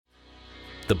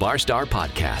The Barstar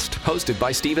Podcast, hosted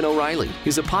by Stephen O'Reilly,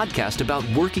 is a podcast about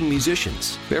working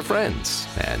musicians, their friends,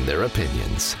 and their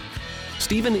opinions.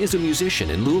 Stephen is a musician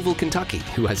in Louisville, Kentucky,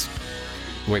 who has...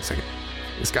 Wait a second.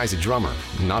 This guy's a drummer,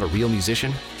 not a real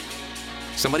musician?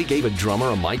 Somebody gave a drummer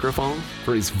a microphone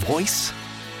for his voice?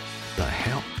 The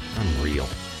hell? Unreal.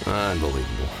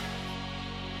 Unbelievable.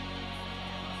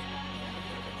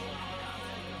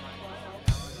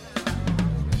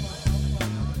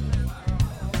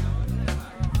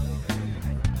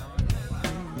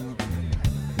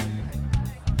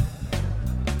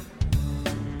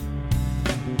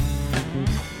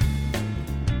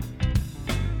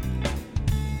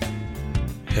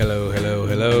 Hello, hello,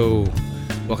 hello.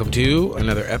 Welcome to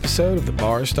another episode of the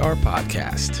Barstar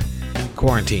Podcast.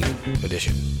 Quarantine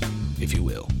edition, if you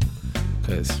will.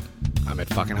 Because I'm at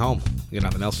fucking home. I got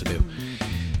nothing else to do.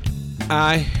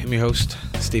 I am your host,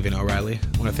 Stephen O'Reilly.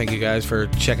 I want to thank you guys for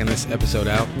checking this episode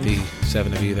out. The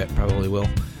 7 of you that probably will.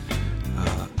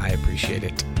 I appreciate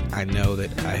it. I know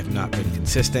that I have not been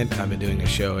consistent. I've been doing a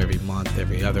show every month,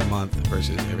 every other month,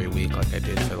 versus every week like I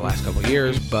did for the last couple of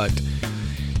years. But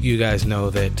you guys know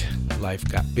that life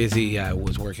got busy. I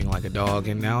was working like a dog,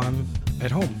 and now I'm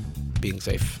at home being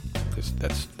safe, because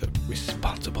that's the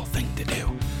responsible thing to do.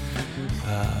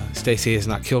 Stacy has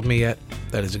not killed me yet.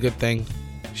 That is a good thing.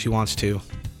 She wants to.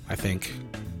 I think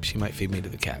she might feed me to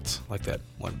the cats, like that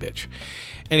one bitch.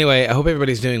 Anyway, I hope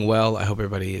everybody's doing well. I hope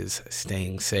everybody is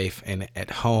staying safe and at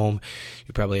home.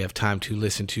 You probably have time to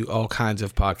listen to all kinds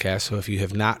of podcasts, so if you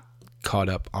have not caught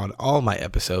up on all my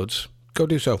episodes, go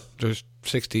do so. There's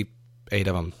 68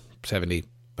 of them, 70,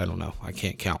 I don't know. I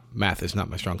can't count. Math is not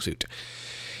my strong suit.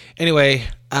 Anyway,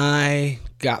 I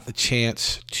got the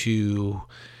chance to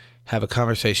have a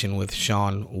conversation with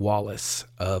Shaun Wallace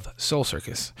of Soul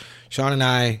Circus. Shaun and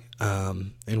I,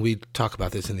 and we talk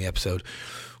about this in the episode,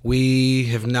 we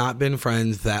have not been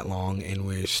friends that long, and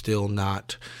we're still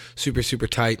not super, super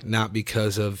tight, not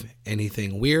because of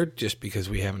anything weird, just because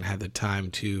we haven't had the time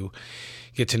to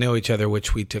get to know each other,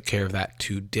 which we took care of that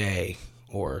today,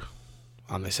 or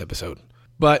on this episode.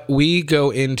 But we go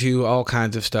into all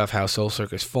kinds of stuff, how Soul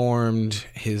Circus formed,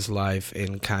 his life,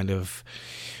 and kind of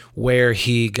where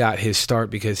he got his start,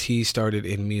 because he started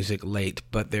in music late.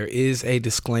 But there is a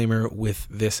disclaimer with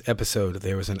this episode.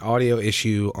 There was an audio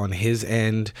issue on his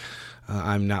end.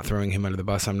 I'm not throwing him under the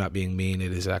bus. I'm not being mean.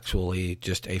 It is actually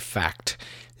just a fact.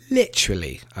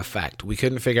 Literally a fact. We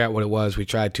couldn't figure out what it was. We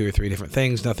tried 2 or 3 different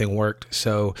things. Nothing worked.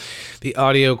 So the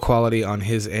audio quality on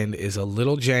his end is a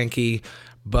little janky,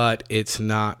 but it's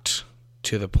not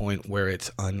to the point where it's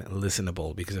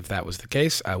unlistenable, because if that was the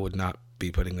case, I would not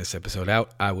be putting this episode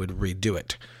out. I would redo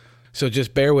it. So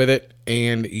just bear with it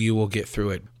and you will get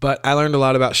through it. But I learned a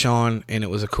lot about Shaun, and it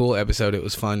was a cool episode. It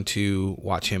was fun to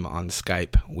watch him on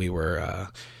Skype. We were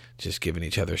just giving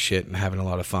each other shit and having a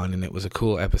lot of fun, and it was a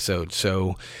cool episode.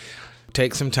 So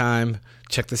take some time,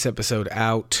 check this episode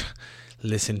out,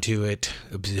 listen to it,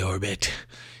 absorb it,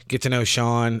 get to know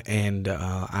Shaun, and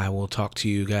I will talk to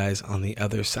you guys on the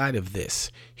other side of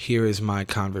this. Here is my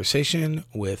conversation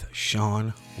with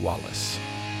Shaun Wallace.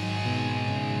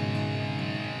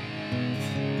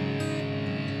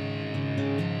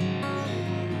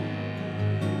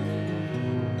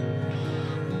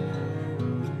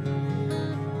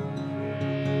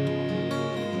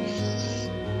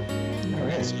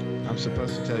 I'm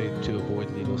supposed to tell you to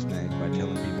avoid legal snag by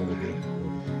telling people they're being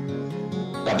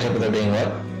recorded. Not people they're being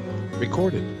what?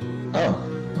 Recorded. Oh,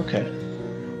 okay.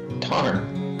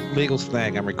 Darn. Legal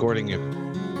snag, I'm recording you.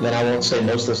 Then I won't say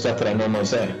most of the stuff that I normally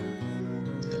say.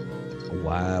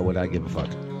 Why would I give a fuck?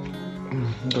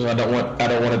 Because I don't want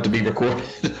it to be recorded.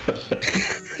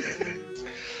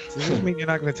 Does this mean you're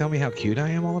not going to tell me how cute I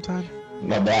am all the time?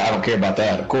 Not that, I don't care about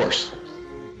that, of course.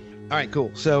 All right, cool.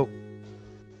 So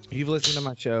you've listened to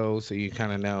my show, so you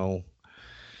kind of know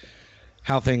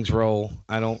how things roll.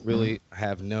 I don't really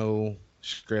have no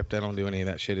script. I don't do any of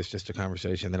that shit. It's just a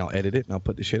conversation. Then I'll edit it and I'll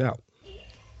put the shit out.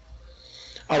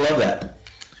 I love that.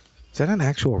 Is that an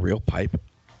actual real pipe?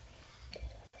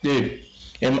 Dude,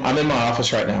 I'm in my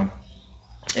office right now.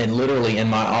 And literally in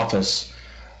my office,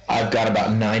 I've got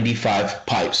about 95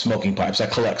 pipes, smoking pipes. I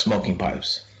collect smoking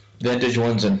pipes. Vintage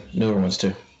ones and newer ones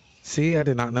too. See, I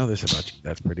did not know this about you.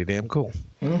 That's pretty damn cool.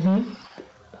 Mm-hmm.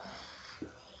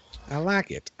 I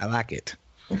like it.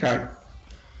 Okay.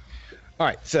 All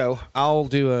right, so I'll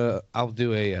do a.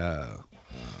 It's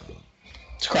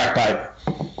a crack pipe.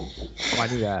 Why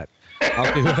do that?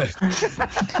 I'll do it.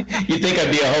 You'd think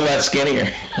I'd be a whole lot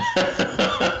skinnier.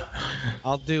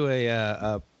 I'll do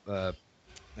an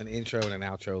intro and an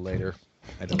outro later.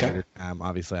 At a later time.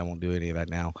 Obviously, I won't do any of that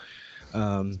now.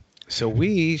 So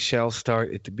we shall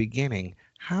start at the beginning.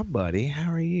 Hi, buddy.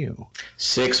 How are you?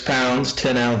 6 pounds,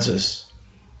 10 ounces.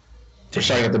 We're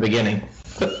starting at the beginning.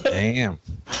 Damn.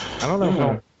 I don't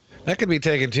know if that could be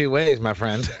taken two ways, my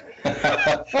friend.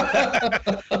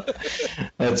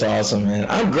 That's awesome, man.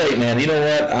 I'm great, man. You know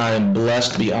what? I'm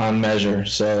blessed beyond measure.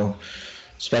 So,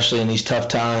 especially in these tough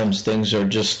times, things are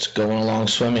just going along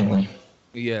swimmingly.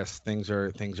 Yes, things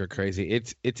are crazy.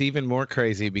 It's even more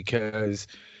crazy because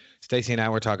Stacy and I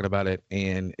were talking about it,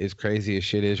 and as crazy as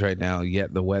shit is right now,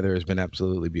 yet the weather has been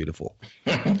absolutely beautiful.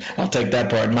 I'll take that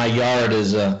part. My yard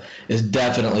is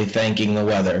definitely thanking the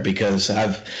weather because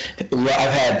I've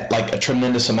had like a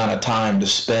tremendous amount of time to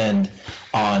spend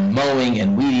on mowing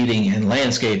and weed eating and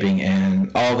landscaping and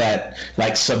all that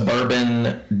like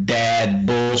suburban dad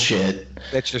bullshit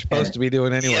that you're supposed to be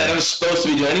doing anyway. Yeah, I was supposed to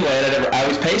be doing anyway. And I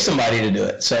always pay somebody to do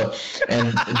it. So,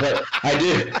 but I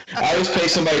do. I always pay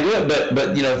somebody to do it.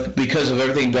 But you know, because of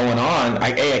everything going on,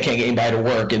 I can't get anybody to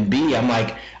work, and B, I'm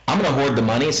like, I'm gonna hoard the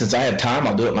money since I have time.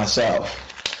 I'll do it myself.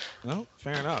 Well,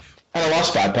 fair enough. And I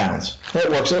lost 5 pounds. It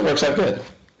works out good.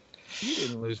 You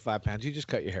didn't lose 5 pounds. You just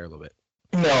cut your hair a little bit.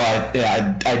 No,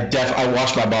 I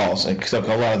washed my balls. I took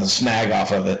a lot of the snag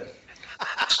off of it.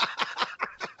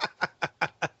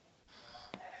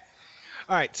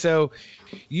 All right, so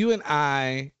you and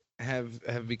I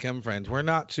have become friends. We're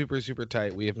not super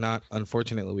tight.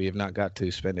 Unfortunately, we have not got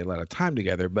to spend a lot of time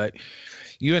together, but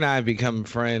you and I have become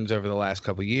friends over the last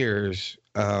couple of years.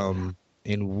 And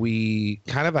we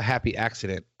kind of a happy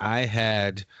accident.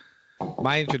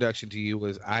 My introduction to you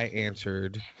was I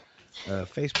answered a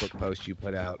Facebook post you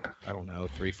put out, I don't know,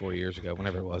 3-4 years ago,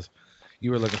 whenever it was.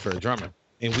 You were looking for a drummer.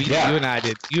 And you and I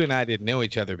didn't know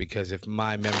each other because if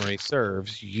my memory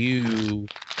serves, you.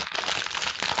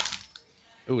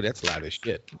 Ooh, that's loud as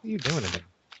shit. What are you doing in there?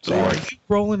 So are you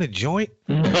rolling a joint?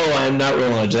 No, I'm not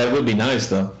rolling a joint. That would be nice,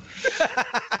 though.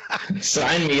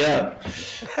 Sign me up.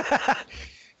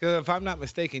 If I'm not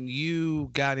mistaken, you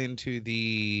got into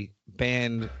the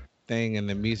band thing and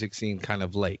the music scene kind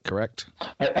of late, correct?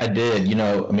 I did. You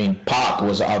know, I mean, pop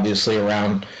was obviously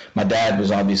around. My dad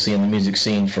was obviously in the music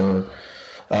scene for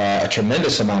a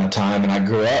tremendous amount of time, and I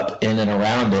grew up in and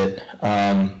around it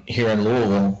here in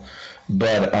Louisville,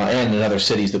 but and in other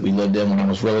cities that we lived in when I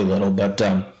was really little. But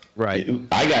right,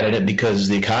 I got in it because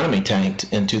the economy tanked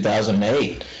in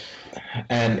 2008,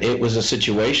 and it was a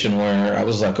situation where I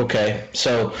was like, okay,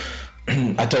 so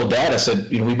I told Dad, I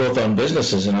said, you know, we both own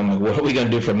businesses, and I'm like, what are we going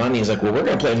to do for money? He's like, well, we're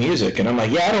going to play music, and I'm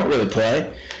like, yeah, I don't really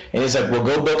play, and he's like, well,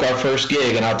 go book our first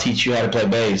gig, and I'll teach you how to play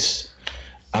bass.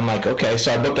 I'm like, okay.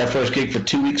 So I booked our first gig for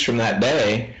 2 weeks from that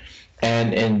day.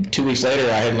 And 2 weeks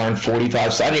later, I had learned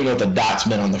 45. So I didn't even know what the dots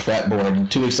meant on the fretboard. And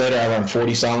 2 weeks later, I learned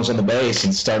 40 songs on the bass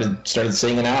and started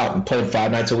singing out and playing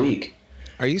 5 nights a week.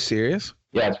 Are you serious?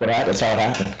 Yeah, that's how it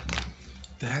happened.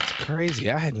 That's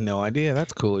crazy. I had no idea.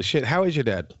 That's cool as shit. How is your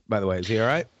dad, by the way? Is he all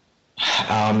right?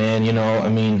 Oh, man, you know, I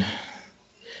mean...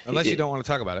 Unless you don't want to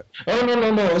talk about it. Oh,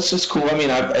 no. It's just cool. I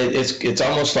mean, it's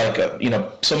almost like, you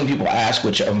know, so many people ask,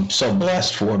 which I'm so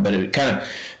blessed for, but it kind of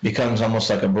becomes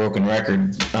almost like a broken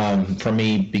record for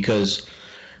me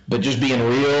but just being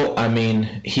real, I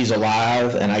mean, he's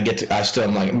alive, and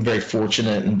I'm very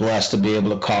fortunate and blessed to be able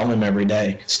to call him every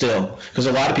day still, because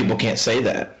a lot of people can't say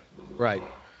that. Right.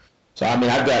 So, I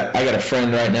mean, I got a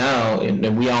friend right now,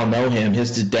 and we all know him.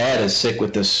 His dad is sick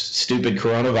with this stupid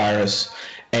coronavirus.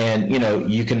 And, you know,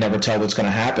 you can never tell what's going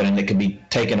to happen, and it can be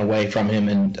taken away from him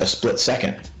in a split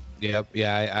second. Yep.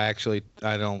 Yeah, I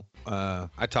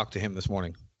talked to him this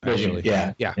morning. Actually.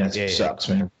 Yeah. It sucks,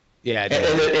 man. Yeah.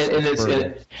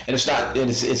 It's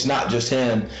not just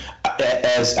him.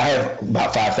 As I have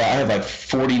about 5,000, I have like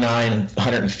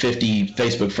 150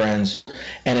 Facebook friends,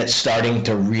 and it's starting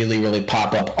to really, really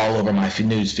pop up all over my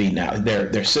news feed now.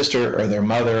 Their sister or their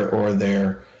mother or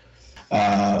their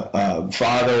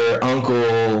father,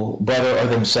 uncle, brother, or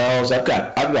themselves. I've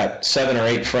got 7 or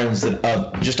 8 friends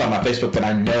that just on my Facebook that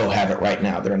I know have it right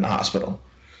now. They're in the hospital.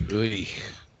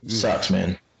 Sucks,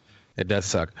 man. It does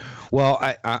suck. Well,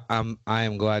 I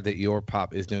am glad that your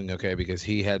pop is doing okay because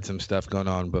he had some stuff going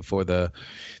on before the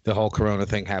whole Corona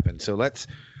thing happened. So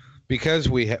because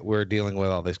we're dealing with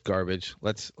all this garbage,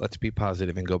 let's be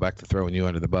positive and go back to throwing you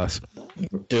under the bus.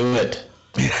 Do it.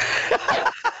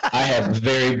 I have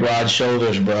very broad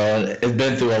shoulders, bro. It's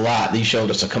been through a lot, these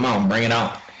shoulders, so come on, bring it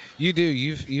on. You do.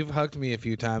 You've hugged me a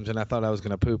few times, and I thought I was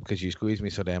going to poop because you squeezed me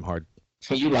so damn hard.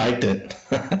 You liked it.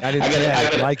 I didn't say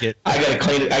I like it. I gotta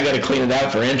clean it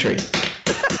out for entry.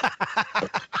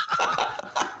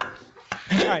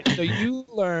 All right, so you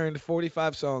learned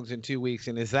 45 songs in 2 weeks,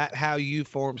 and is that how you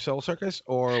formed Soul Circus,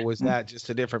 or was that just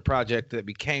a different project that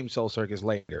became Soul Circus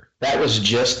later? That was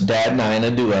just Dad and I in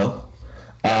a duo.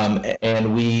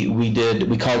 And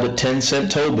we called it 10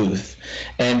 Cent Toll Booth.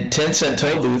 And 10 Cent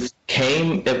Toll Booth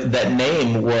that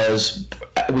name was,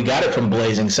 we got it from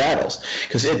Blazing Saddles.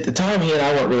 Because at the time, he and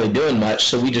I weren't really doing much,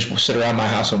 so we just sit around my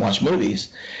house and watch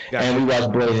movies. Gotcha. And we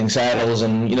watched Blazing Saddles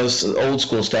and, old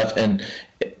school stuff. And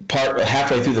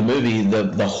halfway through the movie,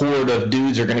 the horde of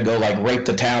dudes are going to go like rape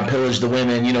the town, pillage the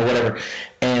women, whatever.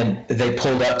 And they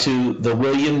pulled up to the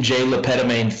William J.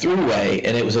 Lepetamine Thruway,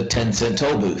 and it was a 10 Cent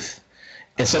Toll Booth.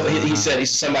 And so he said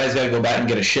somebody's got to go back and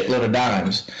get a shitload of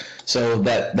dimes. So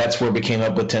that's where we came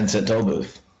up with 10 Cent Toll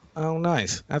Booth. Oh,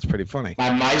 nice. That's pretty funny. My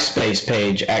MySpace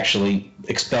page actually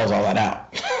expels all that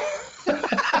out.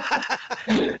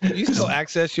 You still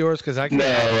access yours? Because I can't. No,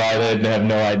 I have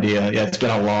no idea. Yeah, it's been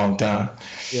a long time.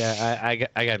 Yeah,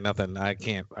 I got nothing. I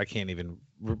can't even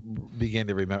begin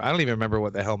to remember. I don't even remember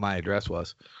what the hell my address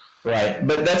was. Right,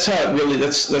 but that's how it really.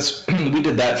 That's we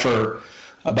did that for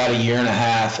about a year and a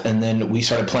half, and then we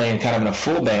started playing kind of in a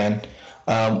full band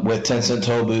with 10 Cent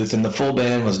Toll Booth, and the full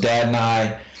band was Dad and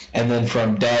I, and then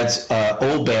from Dad's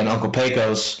old band, Uncle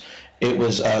Pecos, it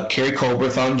was Kerry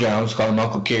Colbert on drums, called him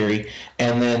Uncle Kerry,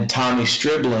 and then Tommy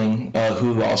Stribling,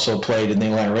 who also played in the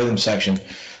Atlanta Rhythm section.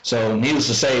 So needless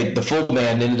to say, the full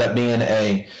band ended up being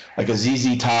a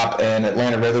ZZ Top and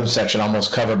Atlanta Rhythm section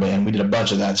almost cover band. We did a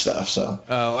bunch of that stuff. So.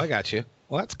 Oh, I got you.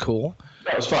 Well, that's cool.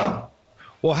 That was fun.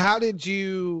 Well, how did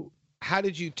you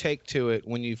take to it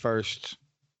when you first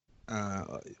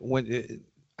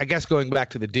I guess going back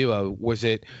to the duo, was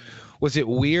it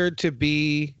weird to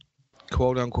be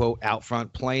quote unquote out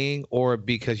front playing, or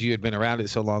because you had been around it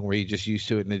so long were you just used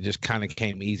to it and it just kind of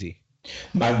came easy?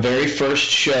 My very first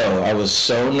show, I was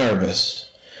so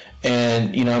nervous,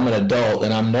 and I'm an adult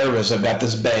and I'm nervous. I've got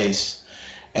this bass,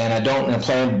 and I'm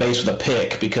playing bass with a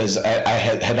pick because I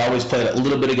had always played a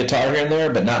little bit of guitar here and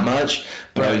there, but not much.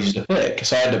 But I used a pick,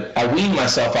 so I weaned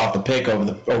myself off the pick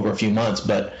over a few months.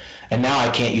 And now I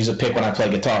can't use a pick when I play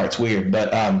guitar. It's weird,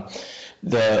 but I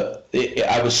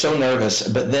was so nervous.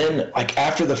 But then, like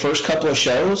after the first couple of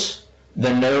shows,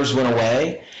 the nerves went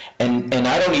away. And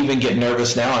I don't even get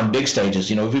nervous now on big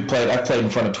stages. I've played in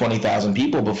front of 20,000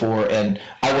 people before, and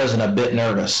I wasn't a bit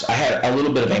nervous. I had a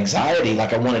little bit of anxiety,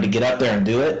 like I wanted to get up there and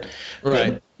do it,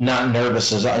 right? But not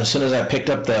nervous. As soon as I picked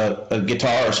up the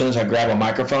guitar, or as soon as I grab a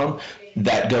microphone,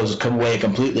 that goes away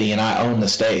completely, and I own the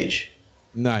stage.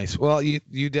 Nice. Well,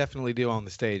 you definitely do own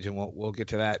the stage, and we'll get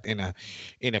to that in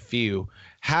a few.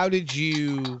 How did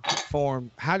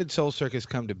Soul Circus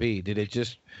come to be? Did it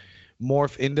just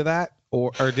morph into that?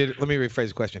 Or let me rephrase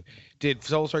the question. Did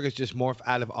Soul Circus just morph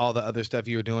out of all the other stuff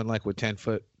you were doing, like with 10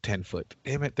 foot?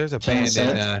 Damn it, there's a band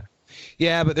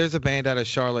but there's a band out of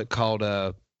Charlotte called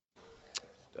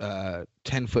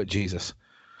 10 Foot Jesus.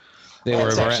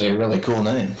 That's actually a really cool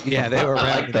name. Yeah, they were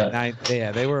around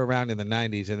they were around in the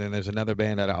 90s, and then there's another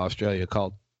band out of Australia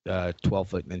called 12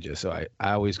 Foot Ninja. So I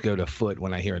always go to foot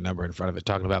when I hear a number in front of it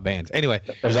talking about bands. Anyway,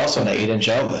 there's also an 8-inch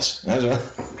Elvis.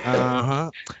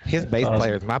 His bass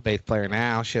player is my bass player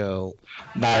now. So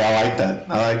I like that.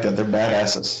 They're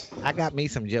badasses. I got me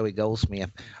some Joey Goldsmith.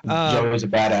 Joey's a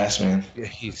badass, man.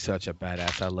 He's such a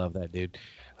badass. I love that dude.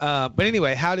 But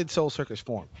anyway, how did Soul Circus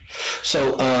form?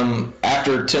 So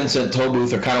after 10 Cent Toll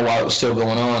Booth, or kind of while it was still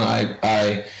going on,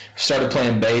 I started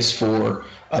playing bass for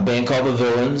a band called The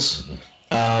Villains.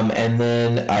 And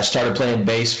then I started playing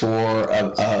bass for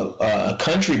a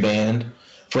country band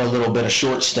for a little bit, a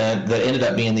short stint that ended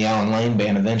up being the Alan Lane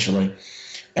Band eventually.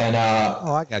 And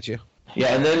I got you.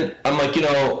 Yeah, and then I'm like,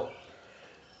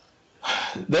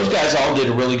 those guys all did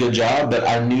a really good job, but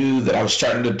I knew that I was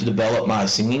starting to develop my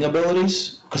singing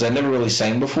abilities because I never really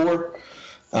sang before.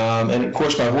 And of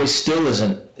course, my voice still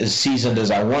isn't as seasoned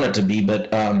as I want it to be,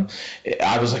 but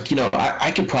I was like,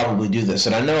 I could probably do this,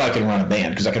 and I know I can run a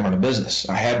band because I can run a business.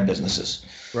 I had businesses.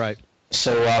 Right.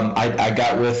 So I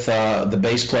got with the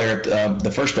bass player,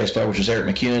 the first bass player, which was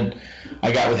Eric McEwen.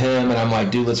 I got with him, and I'm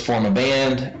like, dude, let's form a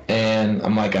band. And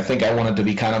I'm like, I think I want it to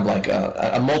be kind of like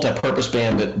a multi-purpose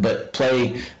band, but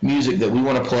play music that we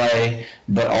want to play,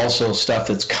 but also stuff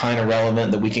that's kind of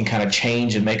relevant that we can kind of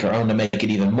change and make our own to make it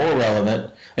even more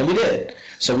relevant. And we did.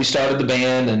 So we started the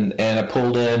band, and I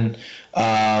pulled in.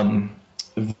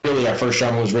 Really, our first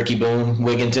drummer was Ricky Boone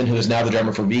Wigginton, who is now the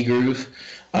drummer for V-Groove.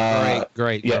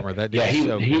 Great drummer. That dude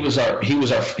he was our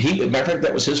matter of fact,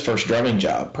 that was his first drumming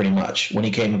job pretty much when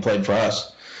he came and played for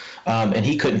us. And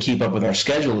he couldn't keep up with our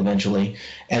schedule eventually.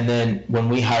 And then when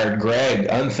we hired Greg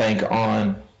Unthank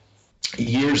on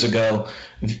years ago,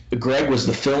 Greg was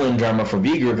the fill-in drummer for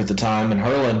V-Groove at the time, and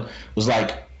Herlin was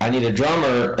like, I need a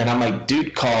drummer, and I'm like,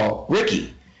 dude, call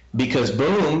Ricky, because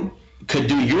Boom could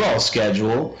do your all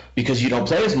schedule because you don't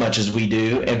play as much as we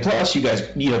do, and plus you guys,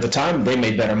 at the time they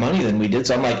made better money than we did.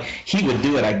 So I'm like, he would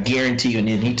do it, I guarantee you, and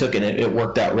he took it, and it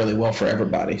worked out really well for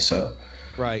everybody. So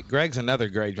right, Greg's another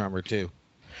great drummer too.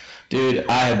 Dude,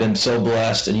 I have been so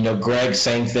blessed, and Greg,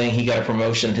 same thing. He got a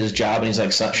promotion at his job, and he's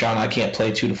like, Shaun, I can't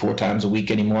play 2 to 4 times a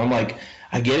week anymore. I'm like,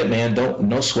 I get it, man.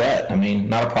 No sweat. I mean,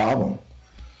 not a problem.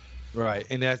 Right,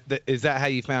 and is that how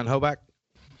you found Hoback?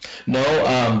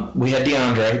 No, we had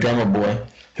DeAndre, drummer boy,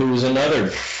 who was another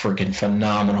freaking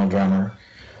phenomenal drummer.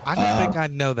 I don't think I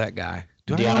know that guy.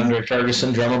 DeAndre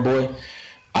Ferguson, drummer boy.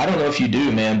 I don't know if you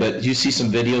do, man, but you see some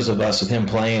videos of us with him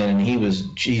playing, and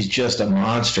he's just a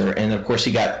monster. And of course,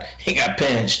 he got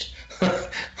pinched.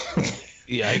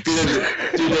 Yikes.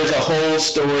 Dude, there's a whole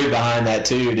story behind that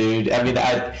too, dude. I mean,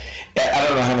 I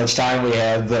don't know how much time we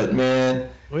have, but man,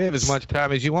 we have as much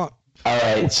time as you want. All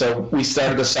right, so we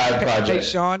started a side project. Hey,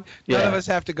 Shaun, none of us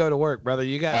have to go to work, brother.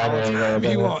 You got all the time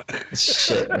you want.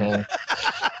 Shit, man.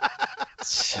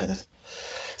 Shit.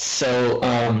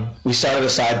 So we started a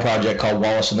side project called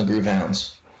Wallace and the Groove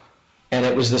Hounds, and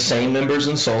it was the same members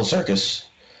in Soul Circus,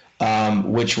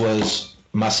 which was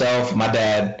myself, my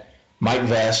dad, Mike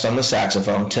Vest on the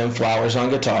saxophone, Tim Flowers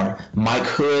on guitar, Mike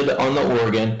Hood on the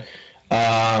organ,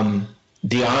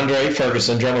 DeAndre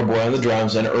Ferguson, drummer boy, on the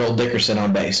drums, and Earl Dickerson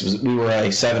on bass. We were a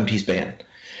 7-piece band.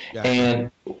 Gotcha.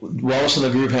 And Wallace and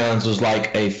the Groove Hounds was like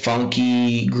a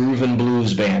funky groove and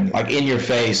blues band, like in your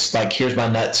face, like here's my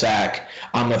nut sack,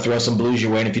 I'm gonna throw some blues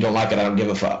your way, and if you don't like it, I don't give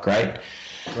a fuck, right?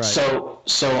 So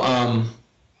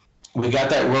we got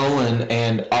that rolling,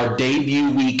 and our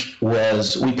debut week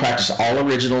was we practiced all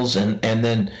originals, and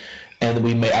then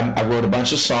we made. I wrote a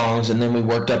bunch of songs, and then we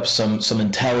worked up some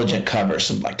intelligent covers,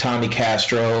 some like Tommy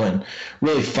Castro and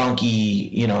really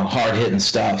funky, hard hitting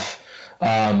stuff.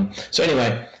 So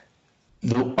anyway,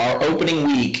 our opening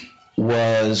week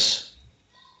was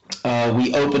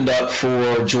we opened up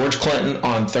for George Clinton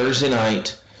on Thursday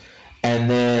night, and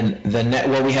then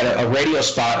we had a radio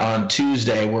spot on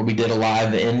Tuesday where we did a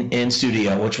live in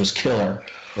studio, which was killer.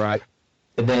 Right.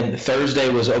 And then Thursday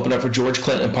was opened up for George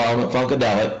Clinton and Parliament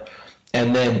Funkadelic.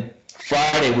 And then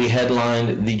Friday we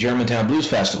headlined the Germantown Blues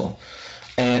Festival.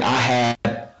 And I had,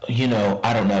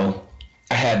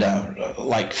 I had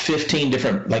like 15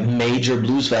 different like major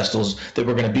blues festivals that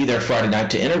were going to be there Friday night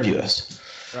to interview us.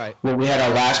 Right. Well, we had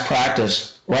our last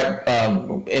practice right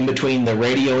in between the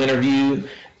radio interview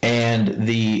and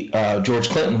the George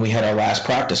Clinton. We had our last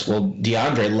practice. Well,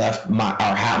 DeAndre left my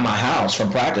house from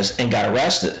practice and got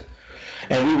arrested,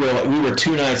 and we were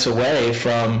 2 nights away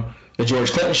from the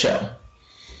George Clinton show.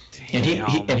 And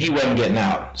he wasn't getting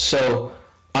out. So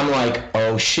I'm like,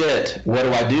 oh shit, what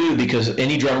do I do? Because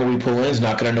any drummer we pull in is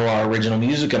not going to know our original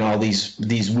music and all these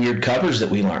weird covers that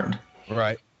we learned.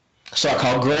 Right. So I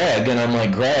called Greg, and I'm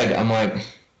like,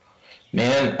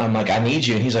 man, I need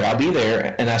you. And he's like, I'll be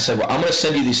there. And I said, well, I'm going to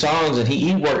send you these songs. And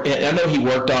he worked. I know he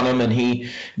worked on them, and he,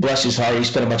 bless his heart, he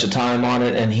spent a bunch of time on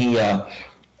it, and he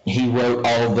wrote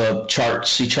all the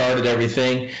charts. He charted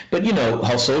everything. But you know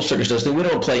how Soul Circus does things. We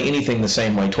don't play anything the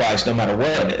same way twice, no matter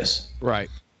what it is. Right.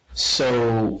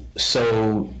 So,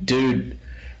 dude,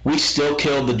 we still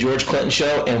killed the George Clinton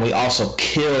show, and we also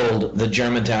killed the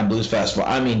Germantown Blues Festival.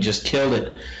 I mean, just killed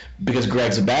it because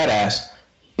Greg's a badass.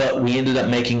 But we ended up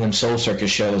making them Soul Circus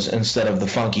shows instead of the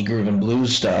funky groove and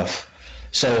blues stuff.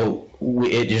 So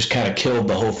it just kind of killed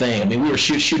the whole thing. I mean, we were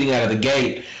shooting out of the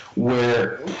gate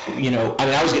where,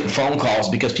 I was getting phone calls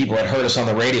because people had heard us on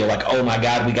the radio, like, oh my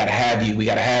God, we got to have you.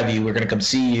 We're going to come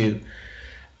see you.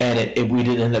 And we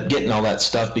didn't end up getting all that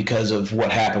stuff because of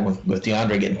what happened with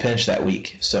DeAndre getting pinched that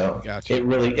week. So gotcha. It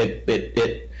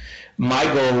really, my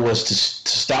goal was to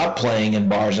stop playing in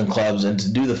bars and clubs and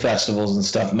to do the festivals and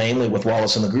stuff, mainly with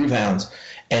Wallace and the Groove Hounds.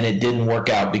 And it didn't work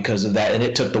out because of that. And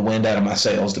it took the wind out of my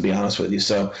sails, to be honest with you.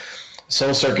 So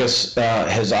Soul Circus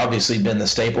has obviously been the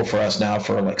staple for us now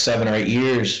for like 7 or 8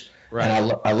 years. Right.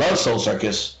 And I love Soul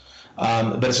Circus,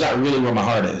 but it's not really where my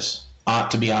heart is,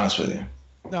 to be honest with you.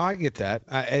 No, I get that.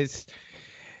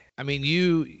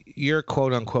 You're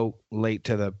quote unquote late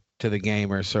to the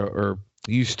game, or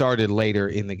you started later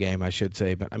in the game, I should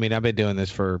say. But I mean, I've been doing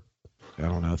this for, I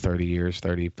don't know, 30 years,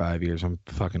 35 years. I'm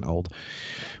fucking old.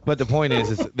 But the point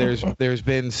is there's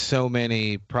been so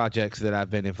many projects that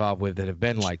I've been involved with that have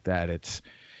been like that. It's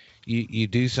you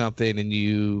do something and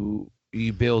you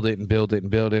build it and build it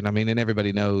and build it. I mean, and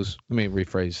everybody knows. Let me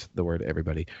rephrase the word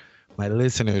everybody. My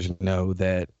listeners know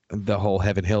that the whole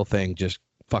Heaven Hill thing just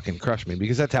fucking crushed me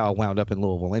because that's how I wound up in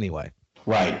Louisville anyway.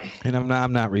 Right. And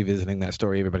I'm not revisiting that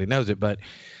story. Everybody knows it, but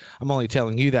I'm only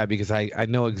telling you that because I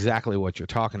know exactly what you're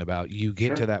talking about. You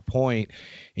get to that point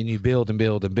and you build and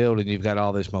build and build and you've got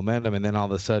all this momentum, and then all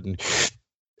of a sudden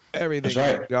everything's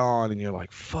gone and you're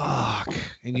like, fuck.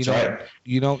 And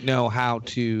you don't know how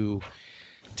to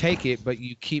take it, but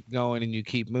you keep going and you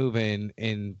keep moving.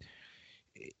 And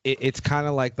it's kind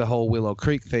of like the whole Willow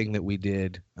Creek thing that we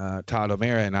did. Todd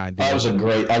O'Mara and I did. That was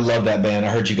I love that band. I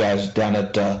heard you guys down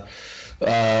at the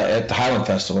Highland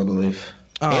Festival, I believe.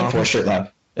 And 4th Street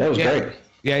Live. That was great.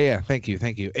 Yeah. Thank you.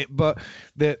 But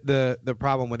the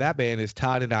problem with that band is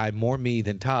Todd and I, more me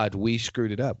than Todd, we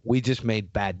screwed it up. We just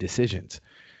made bad decisions.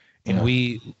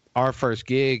 And our first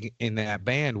gig in that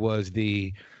band was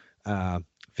the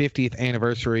 50th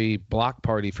anniversary block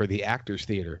party for the Actors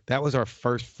Theater. That was our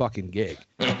first fucking gig.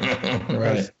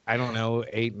 Right. I don't know,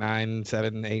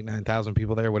 9,000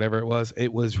 people there, whatever it was.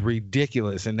 It was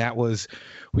ridiculous. And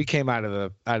we came out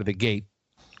of the gate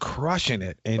crushing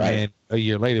it. And then a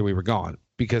year later we were gone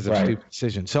because of stupid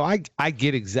decisions. So I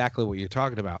get exactly what you're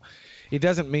talking about. It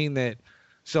doesn't mean that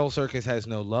Soul Circus has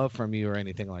no love from you or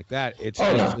anything like that. It's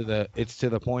to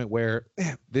the point where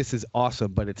this is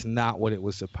awesome, but it's not what it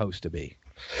was supposed to be.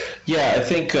 Yeah, I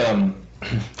think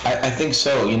I think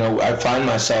so. I find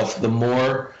myself, the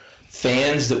more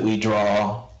fans that we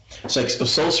draw, it's like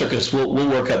Soul Circus. We'll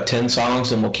work up 10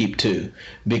 songs and we'll keep 2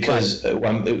 because if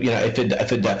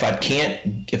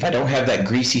I don't have that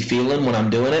greasy feeling when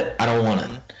I'm doing it, I don't want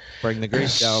it. Bring the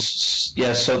grease down.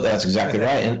 Yeah, so that's exactly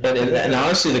right. And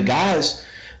honestly, the guys,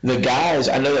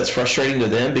 I know that's frustrating to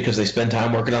them because they spend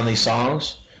time working on these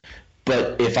songs.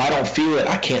 But if I don't feel it,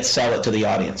 I can't sell it to the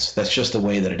audience. That's just the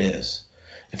way that it is.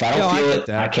 If I don't feel it,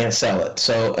 I can't sell it.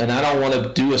 So, and I don't want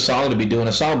to do a song to be doing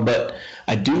a song, but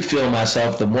I do feel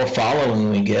myself, the more following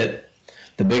we get,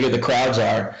 the bigger the crowds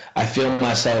are, I feel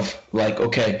myself like,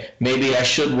 okay, maybe I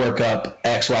should work up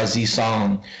XYZ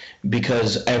song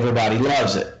because everybody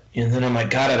loves it. And then I'm like,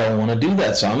 God, I don't want to do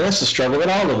that song. That's the struggle that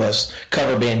all of us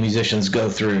cover band musicians go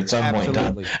through at some point in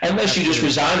time. Unless you just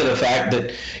resign to the fact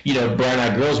that, Brown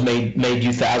Eyed Girls made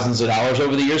you thousands of dollars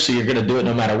over the years, so you're going to do it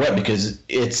no matter what because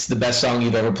it's the best song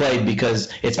you've ever played because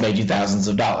it's made you thousands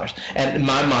of dollars. And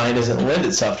my mind doesn't lend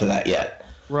itself to that yet.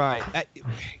 Right.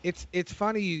 It's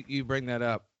funny you bring that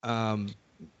up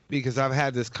because I've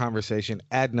had this conversation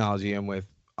ad nauseum with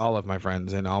all of my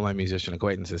friends and all my musician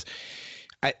acquaintances.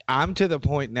 I'm to the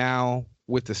point now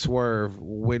with the Swerve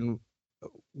when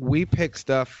we pick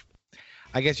stuff,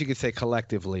 I guess you could say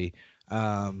collectively,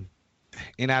 and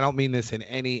I don't mean this in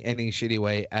any shitty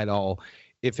way at all.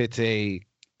 If it's a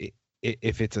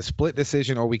split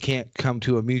decision or we can't come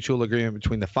to a mutual agreement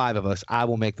between the 5 of us, I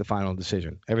will make the final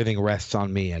decision. Everything rests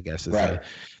on me, I guess is the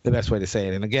best way to say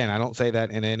it. And again, I don't say that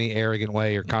in any arrogant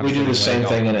way or condescending way. We do the same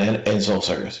thing in Soul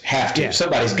Circus. Have to. Yeah.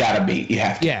 Somebody's got to be. You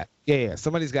have to. Yeah.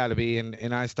 Somebody's got to be,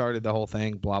 and I started the whole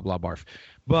thing, blah blah barf.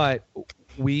 But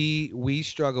we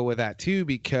struggle with that too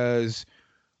because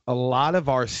a lot of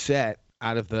our set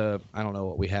out of the, I don't know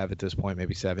what we have at this point,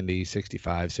 maybe 70,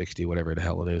 65, 60, whatever the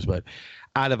hell it is, but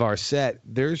out of our set,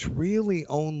 there's really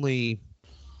only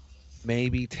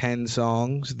maybe 10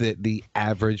 songs that the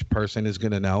average person is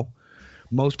going to know.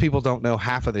 Most people don't know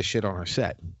half of the shit on our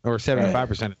set, or 75%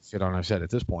 of the shit on our set at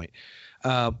this point.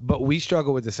 But we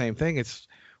struggle with the same thing. It's,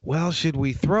 well, should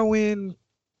we throw in,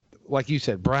 like you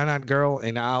said, Brown Eyed Girl?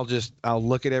 And I'll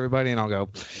look at everybody and I'll go,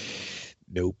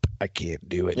 nope, I can't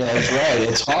do it. Yeah, that's right.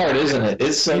 It's hard, isn't it?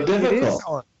 It's so difficult. It is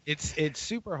hard. It's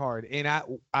super hard. And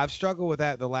I've struggled with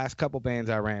that the last couple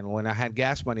bands I ran. When I had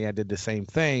Gas Money, I did the same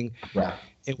thing. Right.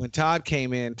 And when Todd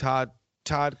came in, Todd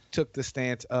took the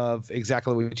stance of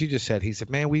exactly what you just said. He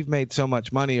said, man, we've made so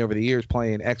much money over the years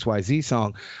playing XYZ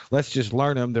song. Let's just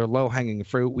learn them. They're low-hanging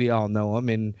fruit. We all know them.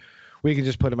 And we can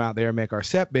just put them out there and make our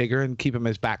set bigger and keep them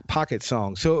as back pocket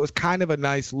songs. So it was kind of a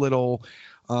nice little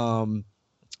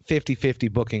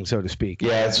 50-50 booking, so to speak.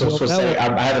 Yeah, that's what I was supposed to say.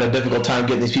 I'm having a difficult time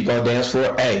getting these people on the dance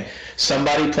floor. Hey,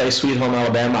 somebody play Sweet Home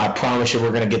Alabama. I promise you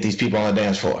we're going to get these people on the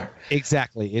dance floor.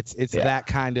 Exactly. It's that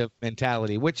kind of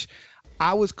mentality, which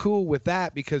I was cool with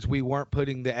that because we weren't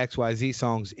putting the XYZ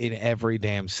songs in every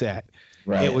damn set.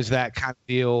 Right. It was that kind of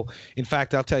deal. In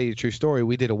fact, I'll tell you a true story.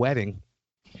 We did a wedding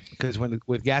because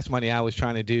with Gas Money, I was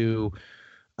trying to do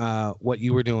what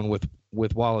you were doing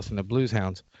with Wallace and the Blues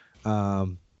Hounds.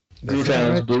 Blues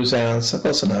Hounds,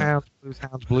 close enough. Blues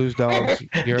Hounds, Blues Dogs,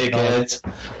 Big Heads,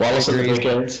 Wallace and the Big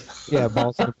Heads. Yeah,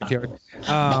 Balls and the Big Heads.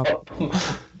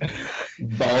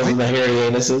 Balls and the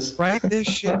hairy anuses. Write this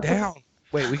shit down.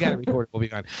 Wait, we got to record it. We'll be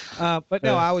gone. But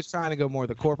no, I was trying to go more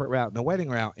the corporate route and the wedding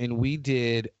route, and we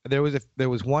did. There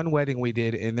was one wedding we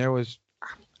did, and there was,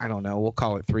 I don't know, we'll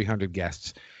call it 300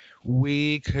 guests.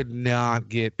 We could not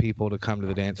get people to come to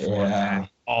the dance floor at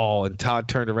all. And Todd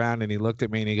turned around and he looked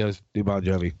at me and he goes, "Do Bon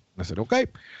Jovi." I said, "Okay."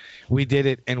 We did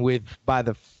it, and by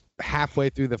the halfway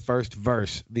through the first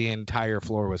verse, the entire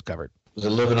floor was covered. Was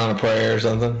it "Living on a Prayer" or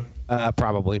something?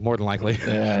 Probably, more than likely.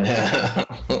 Yeah.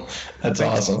 That's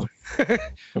awesome.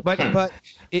 but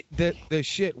the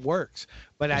shit works.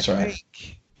 But That's I right.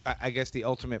 think, I guess the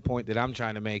ultimate point that I'm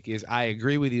trying to make is I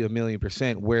agree with you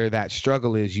 1,000,000%. Where that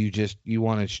struggle is, you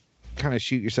want to kind of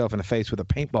shoot yourself in the face with a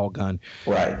paintball gun.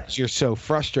 Right. You're so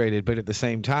frustrated, but at the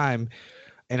same time,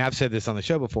 and I've said this on the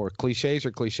show before, cliches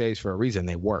are cliches for a reason.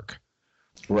 They work.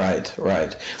 Right.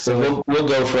 So we'll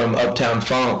go from Uptown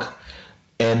Funk,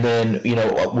 and then we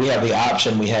have the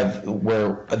option. We have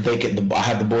where I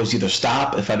have the boys either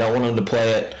stop if I don't want them to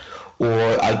play it,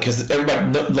 or because everybody,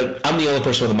 I'm the only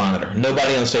person with a monitor.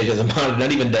 Nobody on stage has a monitor,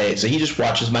 not even Dave. So he just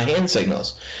watches my hand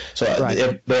signals. So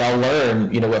if they all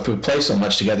learn, if we play so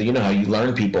much together, you know how you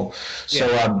learn people. So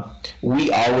I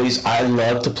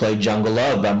love to play Jungle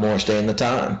Love by Morris Day and the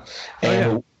Time.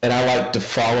 And I like to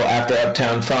follow after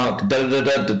Uptown Funk, and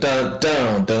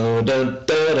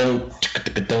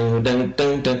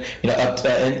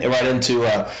right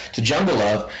into to Jungle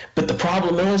Love. But the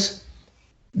problem is,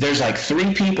 there's like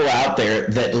 3 people out there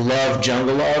that love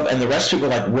Jungle Love, and the rest of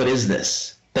people are like, "What is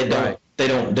this?" They don't.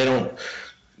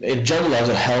 Jungle Love's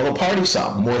a hell of a party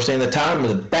song. Morris Day and the Time are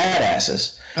the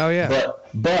badasses. Oh yeah.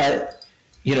 But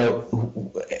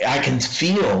I can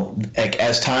feel, like,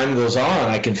 as time goes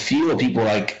on, I can feel people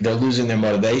like they're losing their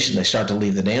motivation. They start to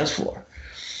leave the dance floor.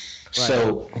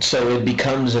 Right. So it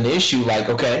becomes an issue, like,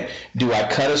 okay, do I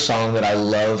cut a song that I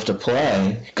love to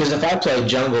play? Because if I played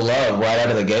Jungle Love right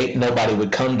out of the gate, nobody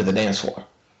would come to the dance floor.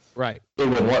 Right. It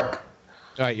wouldn't work.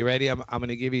 All right, you ready? I'm going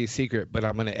to give you a secret, but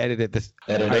I'm going to edit it.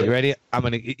 Edit all right, it. you ready?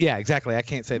 Yeah, exactly. I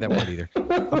can't say that word either.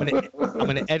 I'm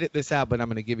going to edit this out, but I'm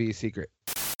going to give you a secret.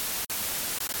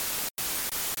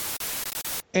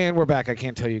 And we're back. I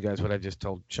can't tell you guys what I just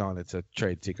told Shaun. It's a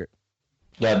trade secret.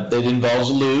 Yeah, it involves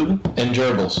lube and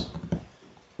gerbils.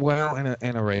 Well,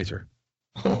 and a razor.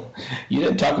 You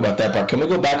didn't talk about that part. Can we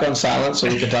go back on silence so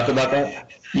we can talk about that?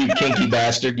 You kinky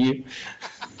bastard, you.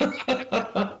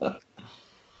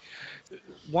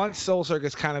 Once Soul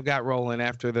Circus kind of got rolling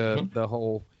after the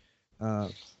whole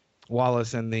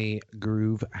Wallace and the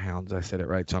Groove Hounds, I said it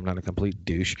right, so I'm not a complete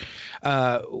douche.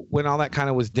 When all that kind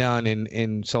of was done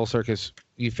in Soul Circus,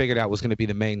 you figured out was going to be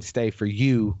the mainstay for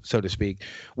you, so to speak.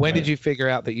 When did you figure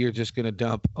out that you're just going to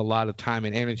dump a lot of time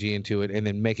and energy into it and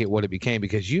then make it what it became?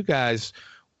 Because you guys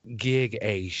gig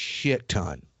a shit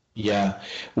ton. Yeah,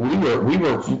 we were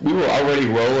already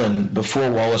rolling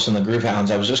before Wallace and the Groove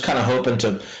Hounds. I was just kind of hoping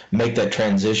to make that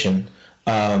transition,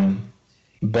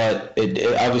 but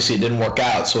it obviously didn't work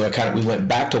out. So we went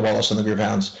back to Wallace and the Groove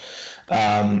Hounds,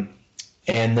 and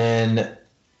then,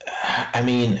 I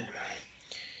mean,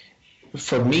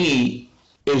 for me,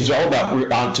 it was all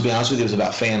about. To be honest with you, it was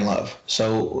about fan love.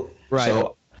 So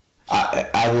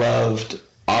I loved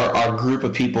our group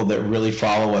of people that really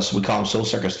follow us. We call them Soul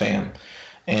Circus fam.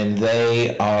 And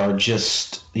they are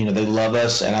just, they love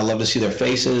us, and I love to see their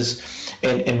faces.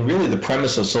 And really the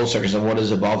premise of Soul Circus and what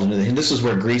has evolved into, and this is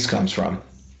where Grease comes from.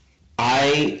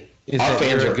 Our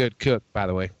fans are a good cook, by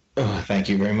the way. Oh, thank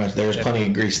you very much. There's plenty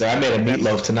of grease there. I made a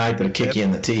meatloaf tonight that'll kick you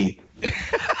in the teeth.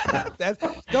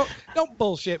 Don't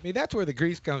bullshit me. That's where the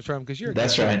grease comes from, because you're.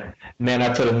 That's right, man.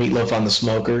 I put a meatloaf on the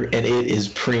smoker, and it is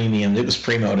premium. It was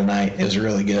primo tonight. It was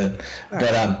really good. All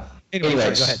but right.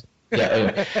 Anyways, go ahead. Yeah.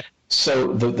 Anyway.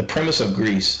 So the premise of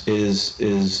Grease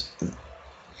is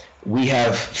we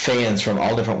have fans from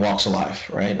all different walks of life,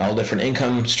 right? All different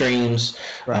income streams,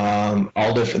 right.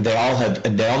 All different. They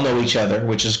all know each other,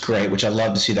 which is great. Which I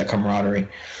love to see that camaraderie.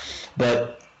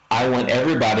 But I want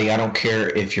everybody. I don't care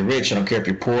if you're rich. I don't care if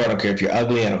you're poor. I don't care if you're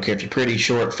ugly. I don't care if you're pretty,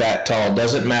 short, fat, tall.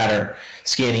 Doesn't matter.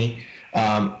 Skinny.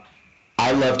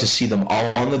 I love to see them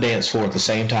all on the dance floor at the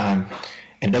same time.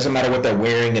 It doesn't matter what they're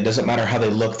wearing. It doesn't matter how they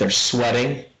look. They're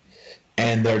sweating.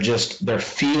 And they're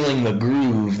feeling the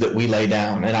groove that we lay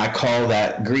down. And I call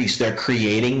that grease. They're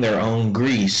creating their own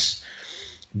grease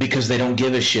because they don't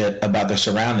give a shit about their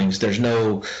surroundings. There's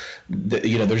no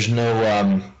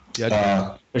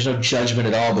judgment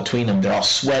at all between them. They're all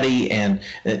sweaty, and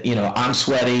I'm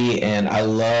sweaty, and I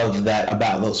love that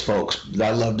about those folks.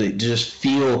 I love to just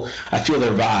feel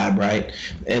their vibe, right?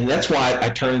 And that's why I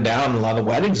turn down a lot of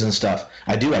weddings and stuff.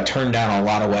 I turn down a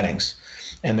lot of weddings.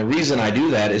 And the reason I do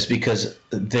that is because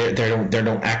they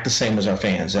don't act the same as our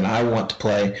fans. And I want to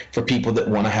play for people that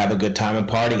want to have a good time and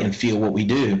party and feel what we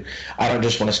do. I don't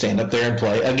just want to stand up there and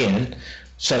play, again,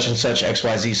 such and such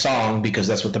XYZ song because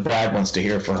that's what the bride wants to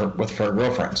hear for her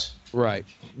girlfriends. Right.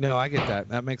 No, I get that.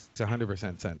 That makes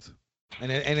 100% sense.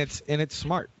 And it's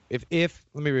smart. If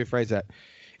let me rephrase that.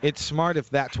 It's smart if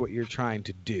that's what you're trying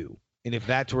to do. And if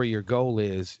that's where your goal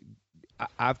is,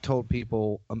 I've told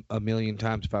people a million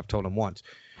times, if I've told them once,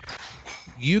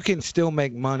 you can still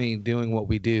make money doing what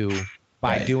we do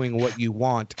by doing what you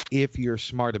want if you're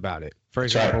smart about it. For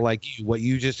example, like what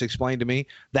you just explained to me,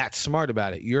 that's smart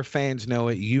about it. Your fans know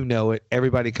it, you know it,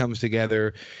 everybody comes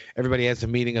together, everybody has a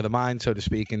meeting of the mind, so to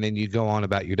speak, and then you go on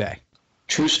about your day.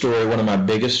 True story, one of my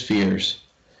biggest fears,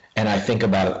 and I think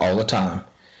about it all the time,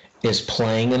 is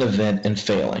playing an event and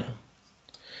failing.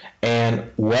 And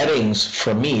weddings,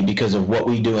 for me, because of what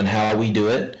we do and how we do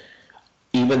it,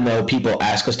 even though people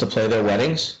ask us to play their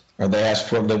weddings, or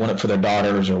they want it for their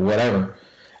daughters or whatever,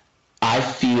 I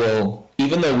feel,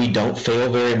 even though we don't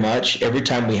fail very much, every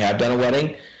time we have done a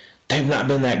wedding, they've not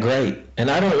been that great.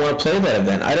 And I don't want to play that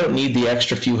event. I don't need the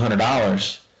extra few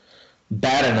 $100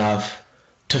 bad enough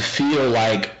to feel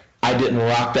like I didn't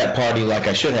rock that party like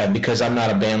I should have, because I'm not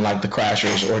a band like the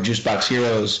Crashers or Juicebox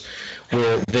Heroes,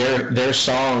 where their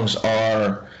songs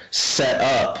are set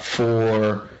up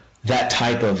for that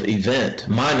type of event.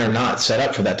 Mine are not set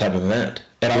up for that type of event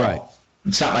at all. Right.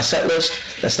 It's not my set list.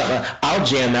 That's not I'll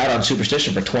jam out on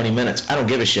Superstition for 20 minutes. I don't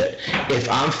give a shit. If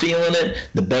I'm feeling it,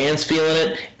 the band's feeling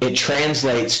it, it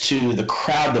translates to the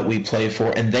crowd that we play for,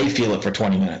 and they feel it for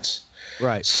 20 minutes.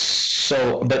 Right.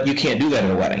 So, but you can't do that at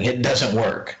a wedding. It doesn't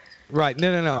work. Right.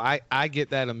 No. I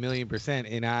get that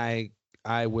 1,000,000%, and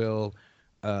I will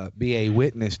be a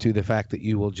witness to the fact that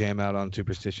you will jam out on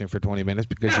Superstition for 20 minutes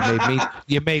because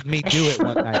you made me do it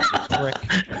one night, you prick.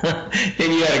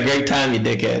 And you had a great time, you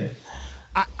dickhead.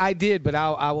 I did, but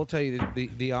I will tell you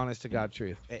the honest to God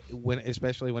truth.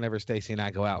 Especially whenever Stacy and I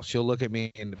go out, she'll look at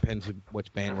me, and it depends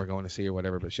which band we're going to see or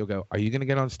whatever, but she'll go, "Are you going to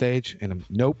get on stage?" And I'm,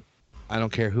 "Nope. I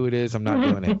don't care who it is. I'm not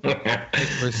doing it."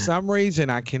 For some reason,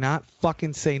 I cannot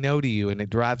fucking say no to you, and it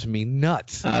drives me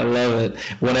nuts. I love it.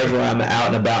 Whenever I'm out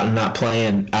and about and not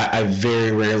playing, I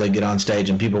very rarely get on stage,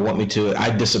 and people want me to.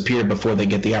 I disappear before they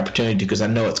get the opportunity because I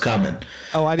know it's coming.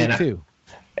 Oh, I do too.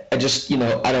 I just,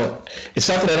 I don't, it's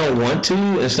not that I don't want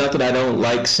to, it's not that I don't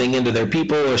like singing to their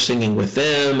people or singing with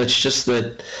them, it's just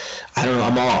that, I don't know,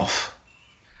 I'm off.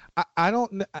 I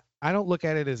don't look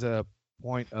at it as a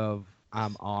point of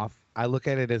I'm off. I look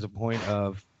at it as a point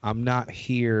of I'm not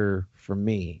here for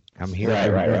me. I'm here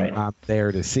for them I'm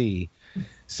there to see.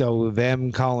 So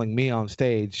them calling me on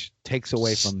stage takes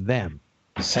away from them.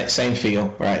 Same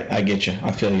feel, right, I get you,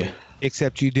 I feel you.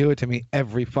 Except you do it to me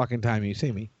every fucking time you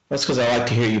see me. That's because I like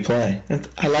to hear you play.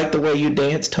 I like the way you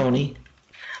dance, Tony.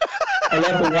 I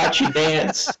love to watch you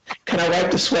dance. Can I wipe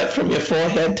the sweat from your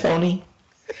forehead, Tony?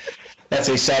 That's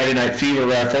a Saturday Night Fever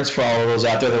reference for all of those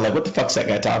out there. They're like, what the fuck's that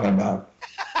guy talking about?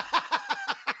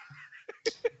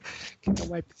 Can I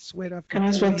wipe the sweat off? Can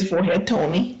I sweat the forehead,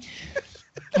 Tony?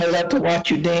 I love to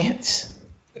watch you dance.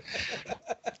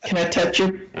 Can I touch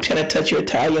your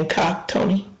Italian cock,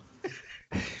 Tony?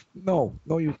 No,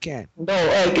 you can't. No,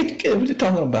 what are you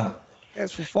talking about?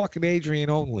 That's for fucking Adrian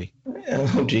only.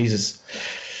 Oh, Jesus.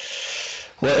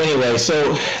 Well, anyway,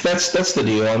 so that's the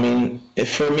deal. I mean,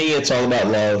 for me, it's all about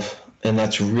love, and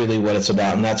that's really what it's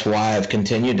about, and that's why I've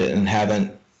continued it and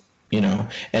haven't,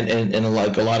 and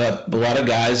like a lot of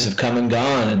guys have come and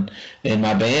gone in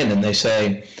my band, and they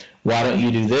say, why don't you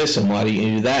do this, and why do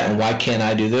you do that, and why can't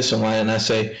I do this, and why? And I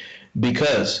say,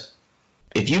 because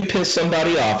if you piss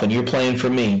somebody off and you're playing for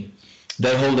me,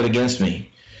 they hold it against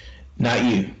me, not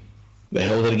you. They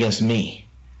hold it against me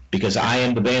because I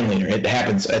am the band leader. It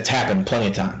happens. It's happened plenty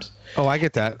of times. Oh, I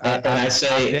get that.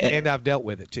 And I've dealt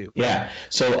with it too. Yeah.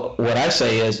 So what I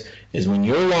say is when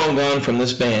you're long gone from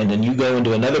this band and you go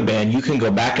into another band, you can go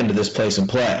back into this place and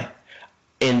play.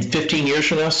 In 15 years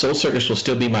from now, Soul Circus will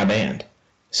still be my band.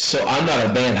 So I'm not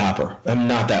a band hopper. I'm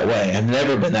not that way. I've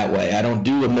never been that way. I don't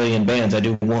do a million bands. I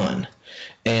do one.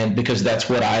 And because that's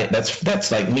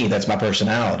like me, that's my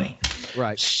personality.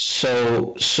 Right.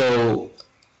 So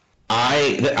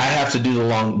I have to do the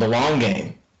long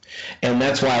game. And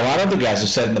that's why a lot of the guys have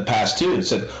said in the past too,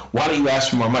 said, why do you ask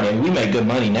for more money? I mean, we make good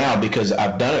money now because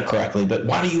I've done it correctly, but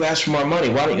why do you ask for more money?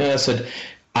 Why don't you? And I said,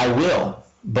 I will,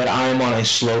 but I'm on a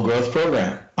slow growth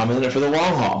program. I'm in it for the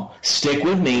long haul. Stick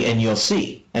with me and you'll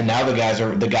see. And now the guys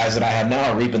that I have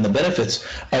now are reaping the benefits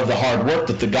of the hard work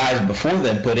that the guys before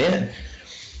them put in.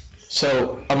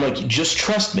 So I'm like, just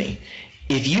trust me.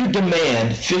 If you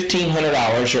demand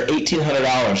 $1,500 or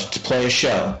 $1,800 to play a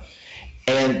show,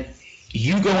 and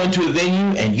you go into a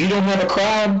venue and you don't have a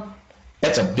crowd,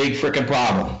 that's a big freaking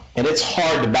problem. And it's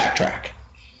hard to backtrack.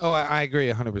 Oh, I agree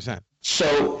 100%.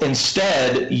 So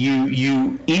instead,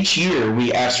 you each year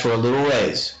we ask for a little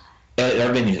raise. at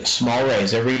our venues, a small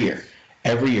raise every year.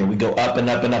 Every year we go up and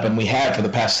up and up, and we have for the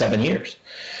past 7 years.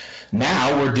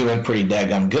 Now we're doing pretty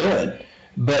daggum good,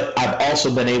 but I've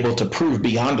also been able to prove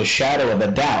beyond a shadow of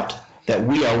a doubt that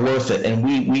we are worth it, and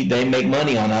they make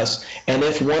money on us. And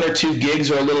if 1 or 2 gigs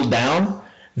are a little down,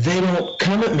 they don't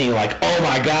come at me like, oh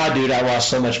my God, dude, I lost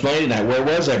so much money tonight. Where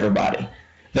was everybody?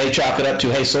 They chalk it up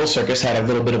to, hey, Soul Circus had a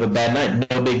little bit of a bad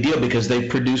night. No big deal, because they've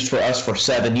produced for us for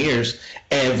 7 years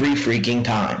every freaking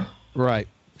time. Right.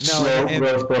 No, Slow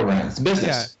growth program. It's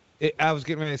business. Yeah, I was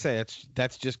getting ready to say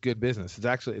that's just good business.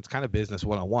 It's kind of business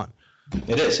 101.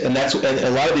 It is, and a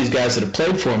lot of these guys that have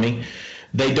played for me,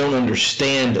 they don't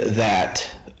understand that.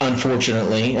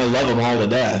 Unfortunately, I love them all to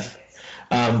death,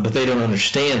 but they don't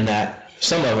understand that.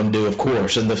 Some of them do, of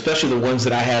course, and especially the ones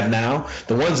that I have now.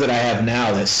 The ones that I have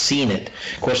now that's seen it.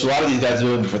 Of course, a lot of these guys have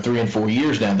been with me for 3 and 4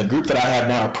 years now. The group that I have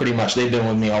now, pretty much, they've been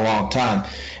with me a long time,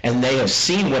 and they have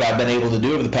seen what I've been able to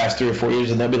do over the past 3 or 4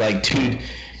 years, and they'll be like, dude,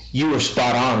 you were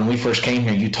spot on when we first came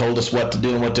here. You told us what to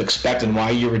do and what to expect and why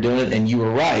you were doing it, and you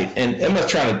were right. And I'm not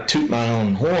trying to toot my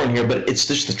own horn here, but it's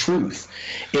just the truth.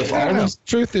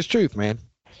 Truth is truth, man.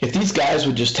 If these guys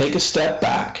would just take a step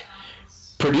back,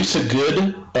 produce a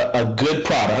good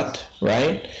product,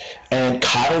 right, and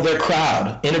coddle their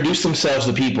crowd, introduce themselves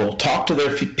to people, talk to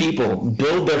their people,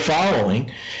 build their following,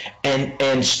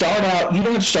 and start out. You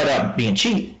don't have to start out being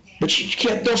cheap, but you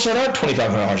can't. Don't start out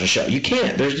 $2,500 a show. You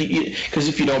can't. Because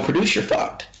if you don't produce, you're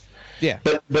fucked. Yeah.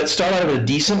 But start out at a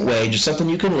decent wage, something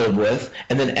you can live with,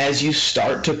 and then as you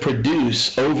start to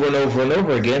produce over and over and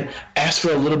over again, ask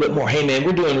for a little bit more. Hey man,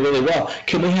 we're doing really well.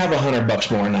 Can we have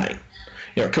 $100 more a night?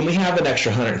 Can we have an extra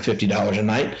 $150 a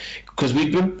night? Because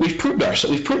we've proven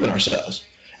ourselves.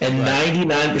 And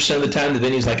 99% of the time, the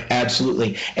venue's like,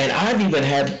 absolutely. And I've even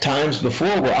had times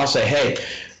before where I'll say, hey,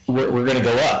 we're going to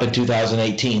go up in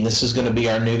 2018. This is going to be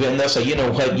our new event. And they'll say, you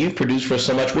know what, you've produced for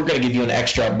so much, we're going to give you an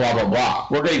extra blah, blah, blah.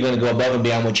 We're going to go above and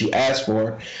beyond what you asked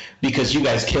for because you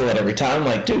guys kill it every time. I'm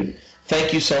like, dude,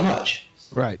 thank you so much.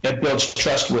 Right. It builds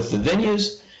trust with the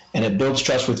venues, and it builds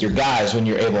trust with your guys when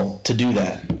you're able to do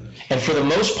that. And for the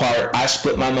most part, I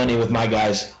split my money with my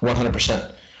guys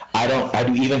 100%. I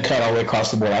do even cut all the way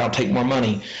across the board. I don't take more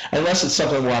money unless it's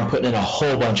something where I'm putting in a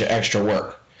whole bunch of extra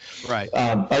work. Right.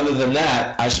 Other than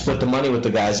that, I split the money with the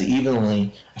guys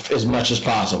evenly as much as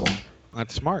possible.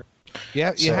 That's smart.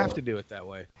 Yeah, you have to do it that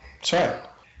way. That's right.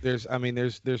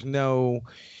 There's no.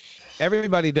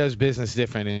 Everybody does business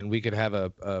different, and we could have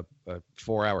a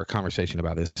 4-hour conversation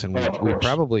about this, and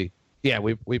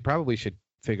we probably should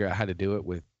figure out how to do it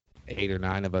with 8 or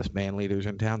 9 of us band leaders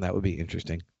in town. That would be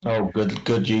interesting. Oh,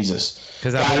 good Jesus.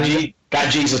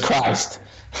 God Jesus Christ.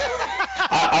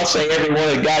 I'll say every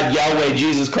one of God, Yahweh,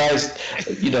 Jesus Christ,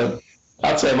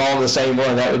 I'd say them all in the same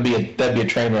one. That'd be a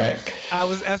train wreck.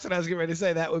 That's what I was getting ready to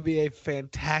say. That would be a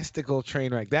fantastical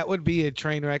train wreck. That would be a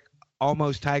train wreck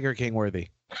almost Tiger King worthy.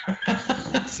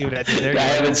 See what I did there?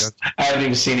 I haven't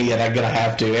even seen it yet. I'm gonna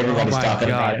have to. Everybody's talking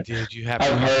about it. Dude,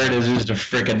 I've heard it's just a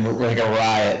freaking like a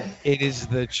riot. It is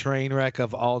the train wreck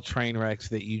of all train wrecks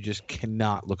that you just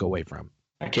cannot look away from.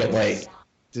 I can't wait.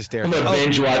 Just there. I'm gonna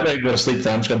binge watch. I'm gonna go to sleep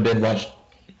then. I'm just gonna binge watch.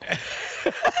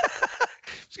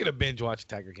 Just gonna binge watch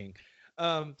Tiger King.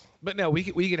 But no, we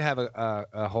could have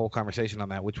a whole conversation on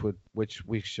that, which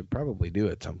we should probably do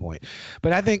at some point.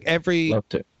 But I think every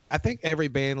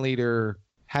band leader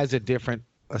has a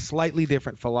slightly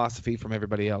different philosophy from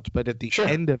everybody else. But at the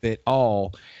end of it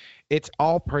all, it's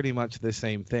all pretty much the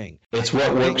same thing. It's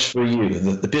what works for you.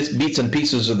 The bits and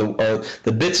pieces of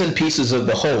the bits and pieces of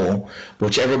the whole,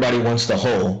 which everybody wants the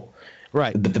whole.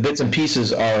 Right. But the bits and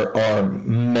pieces are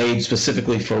made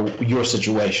specifically for your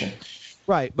situation.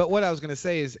 Right. But what I was going to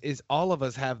say is all of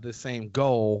us have the same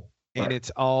goal, and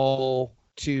it's all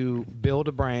to build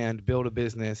a brand, build a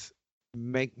business,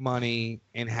 make money,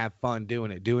 and have fun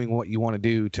doing it, doing what you want to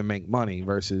do to make money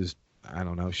versus, I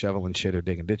don't know, shoveling shit or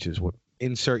digging ditches.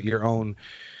 Insert your own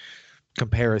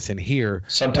comparison here.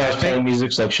 Sometimes playing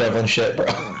music's like shoveling shit, bro.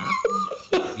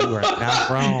 You are not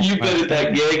wrong. You've been at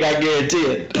that gig, I guarantee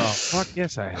it. Oh, fuck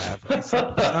yes, I have.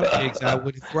 Some gigs I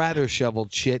would rather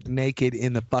shoveled shit naked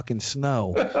in the fucking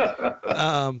snow.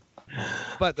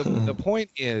 But the point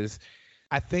is,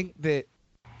 I think that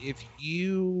if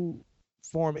you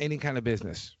form any kind of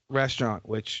business, restaurant,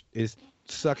 which is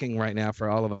sucking right now for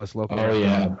all of us local. Oh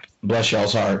yeah, bless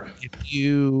y'all's heart. If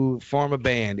you form a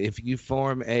band, if you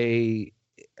form a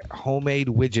homemade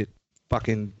widget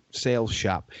fucking sales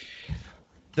shop,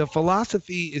 the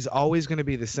philosophy is always going to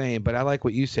be the same. But I like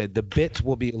what you said. The bits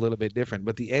will be a little bit different,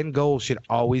 but the end goal should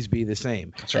always be the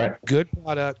same. That's right. Good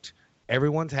product,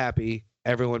 everyone's happy,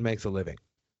 everyone makes a living.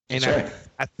 And That's right.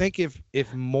 I think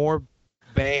if more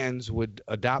bands would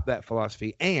adopt that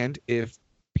philosophy, and if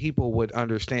people would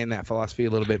understand that philosophy a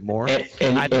little bit more, it's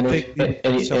in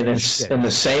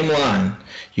the same line.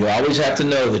 You always have to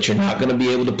know that you're not going to be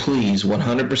able to please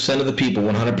 100% of the people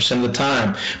 100% of the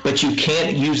time, but you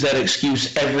can't use that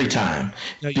excuse every time,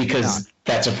 because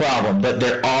that's a problem. But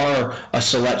there are a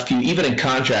select few, even in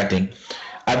contracting.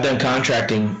 I've done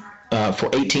contracting for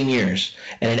 18 years,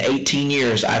 and in 18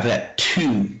 years I've had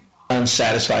 2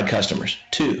 unsatisfied customers,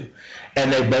 2,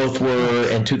 and they both were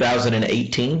in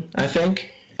 2018, I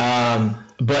think.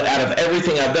 But out of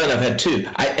everything I've done, I've had 2.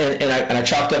 I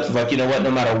chalked up to, like, you know what?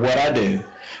 No matter what I do,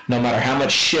 no matter how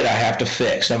much shit I have to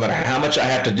fix, no matter how much I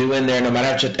have to do in there, no matter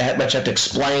how much I have to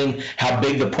explain how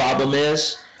big the problem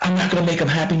is, I'm not going to make them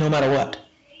happy no matter what.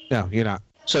 No, you're not.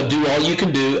 So do all you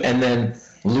can do, and then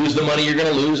lose the money you're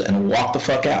going to lose and walk the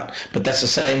fuck out. But that's the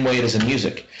same way it is in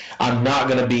music. I'm not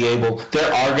going to be able,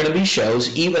 there are going to be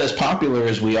shows, even as popular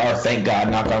as we are, thank God,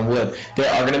 knock on wood,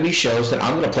 there are going to be shows that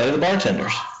I'm going to play to the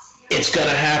bartenders. It's going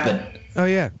to happen. Oh,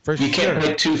 yeah, for sure. You can't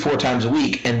play 2-4 times a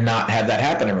week and not have that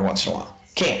happen every once in a while.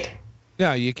 Can't.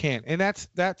 No, you can't. And that's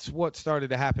what started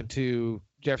to happen to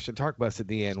Jefferson Tark Bus at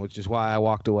the end, which is why I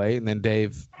walked away. And then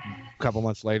Dave, a couple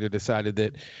months later, decided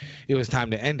that it was time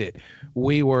to end it.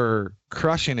 We were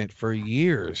crushing it for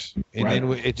years. And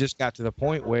then it just got to the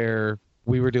point where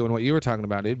we were doing what you were talking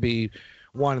about. It'd be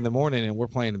 1 a.m. and we're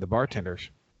playing to the bartenders.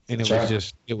 And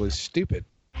it was stupid.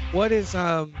 What is,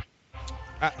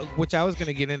 which I was going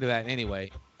to get into that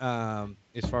anyway,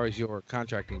 as far as your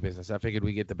contracting business. I figured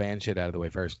we get the band shit out of the way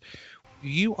first.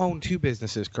 You own 2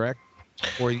 businesses, correct?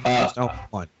 Or you just own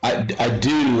 1? I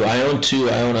do. I own 2.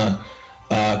 I own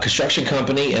a construction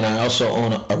company, and I also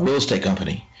own a real estate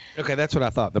company. Okay, that's what I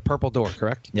thought. The Purple Door,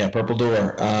 correct? Yeah, Purple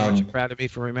Door. Aren't you proud of me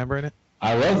for remembering it?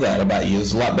 I love that about you.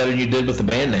 It's a lot better than you did with the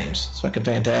band names. It's fucking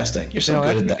fantastic. You're so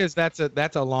good at that. Because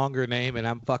that's a longer name, and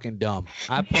I'm fucking dumb.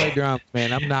 I play drums,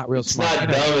 man. I'm not real smart. It's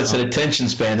not dumb. It's an attention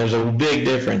span. There's a big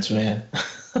difference, man.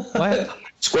 What?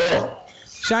 Squirrel.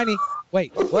 Shiny.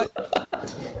 Wait, what?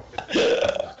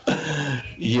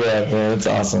 Yeah, man, it's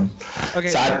awesome. Okay,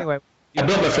 so anyway. I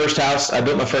built my first house. I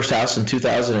built my first house in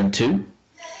 2002.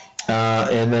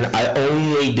 And then I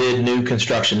only did new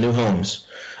construction, new homes,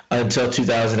 until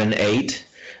 2008.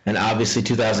 And obviously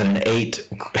 2008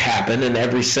 happened, and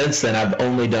ever since then I've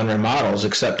only done remodels,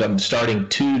 except I'm starting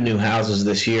 2 new houses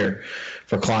this year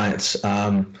for clients.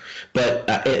 But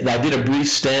I did a brief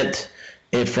stint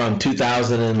from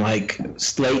 2000 and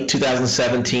late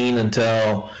 2017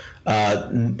 until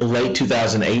late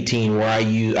 2018, where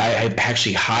I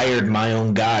actually hired my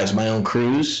own guys, my own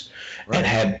crews. Right. And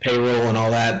had payroll and all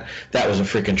that. That was a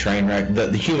freaking train wreck.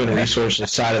 The human resources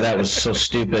side of that was so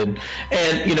stupid.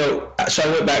 And, so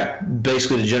I went back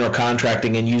basically to general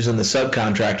contracting and using the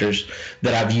subcontractors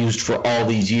that I've used for all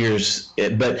these years.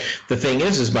 But the thing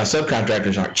is my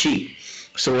subcontractors aren't cheap.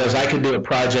 So whereas I could do a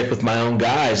project with my own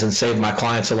guys and save my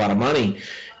clients a lot of money,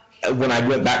 when I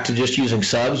went back to just using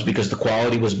subs because the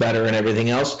quality was better and everything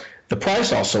else, the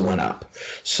price also went up.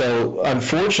 So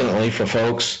unfortunately for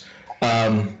folks,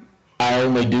 I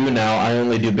only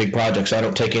do big projects. I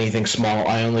don't take anything small.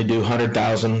 I only do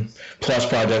 100,000 plus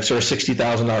projects, or a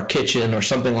 $60,000 kitchen or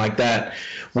something like that,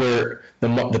 where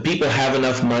the people have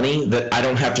enough money that I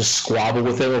don't have to squabble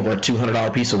with them over a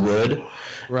 $200 piece of wood.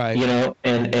 Right.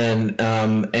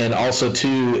 And also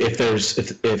too,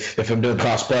 if I'm doing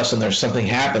cost plus and there's something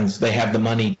happens, they have the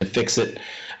money to fix it.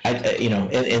 And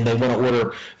they want to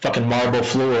order fucking marble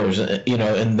floors,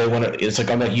 and they want to. It's like,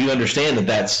 I'm like, you understand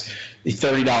that's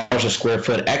 $30 a square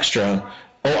foot extra.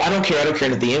 Oh, I don't care.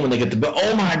 And at the end when they get the bill,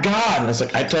 oh my God! And it's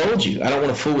like, I told you, I don't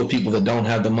want to fool with people that don't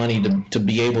have the money to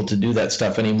be able to do that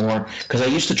stuff anymore. Because I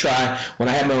used to try when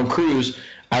I had my own crews.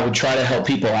 I would try to help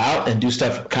people out and do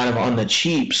stuff kind of on the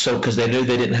cheap, because they knew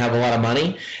they didn't have a lot of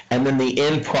money. And then the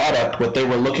end product, what they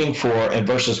were looking for and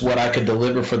versus what I could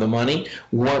deliver for the money,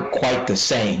 weren't quite the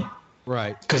same.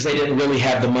 Right. Because they didn't really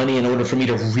have the money in order for me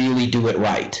to really do it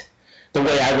right, the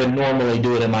way I would normally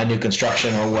do it in my new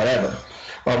construction or whatever,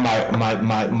 or my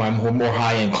more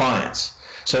high-end clients.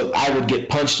 So I would get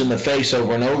punched in the face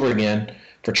over and over again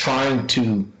for trying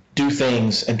to do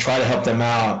things and try to help them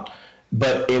out.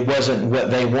 But it wasn't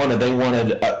what they wanted. They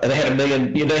wanted. They had $1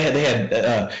 million. They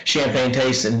had champagne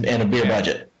taste and a beer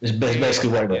budget. Is basically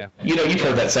what it is. Yeah. You've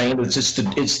heard that saying. But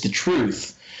it's the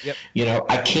truth. Yep.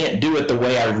 I can't do it the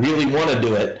way I really want to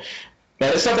do it.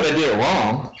 Now, it's not that I did it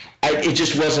wrong. It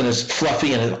just wasn't as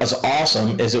fluffy and as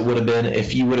awesome as it would have been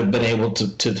if you would have been able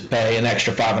to pay an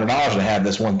extra $500 to have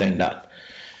this one thing done.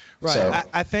 Right. So,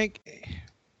 I think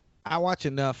I watch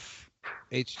enough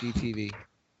HGTV,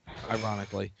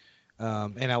 ironically.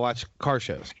 And I watch car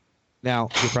shows, Now,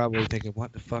 you're probably thinking,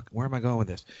 what the fuck? Where am I going with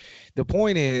this? The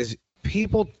point is,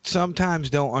 people sometimes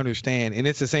don't understand, and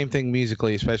it's the same thing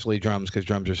musically, especially drums, because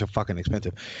drums are so fucking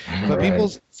expensive. But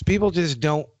people just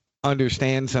don't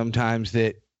understand sometimes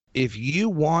that if you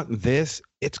want this,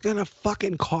 it's going to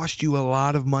fucking cost you a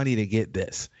lot of money to get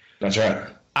this. That's right.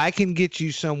 I can get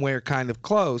you somewhere kind of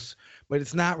close, but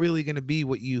it's not really going to be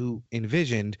what you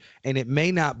envisioned, and it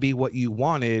may not be what you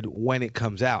wanted when it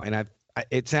comes out. And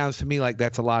it sounds to me like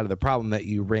that's a lot of the problem that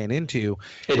you ran into.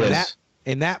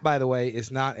 And that, by the way,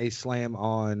 is not a slam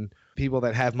on people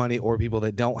that have money or people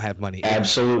that don't have money.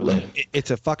 Absolutely. It's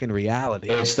a fucking reality.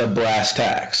 It's the brass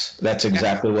tacks. That's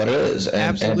exactly what it is.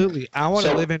 Absolutely. I want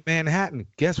to live in Manhattan.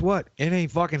 Guess what? It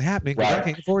ain't fucking happening because I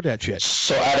can't afford that shit.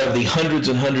 So out of the hundreds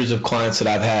and hundreds of clients that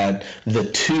I've had, the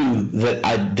two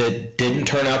that didn't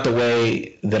turn out the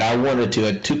way that I wanted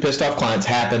to, two pissed off clients,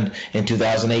 happened in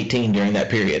 2018 during that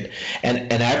period.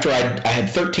 And after I had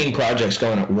 13 projects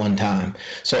going at one time.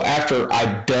 So after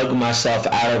I dug myself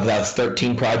out of that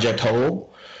 13 project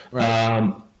hole,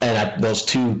 right. Those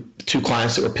two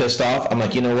clients that were pissed off, I'm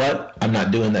like, you know what? I'm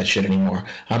not doing that shit anymore.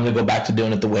 I'm going to go back to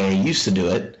doing it the way I used to do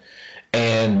it.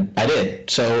 And I did.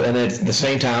 So, and at the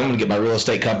same time, I'm going to get my real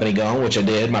estate company going, which I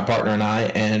did, my partner and I,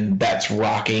 and that's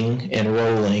rocking and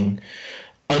rolling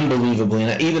unbelievably.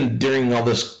 And even during all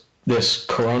this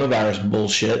coronavirus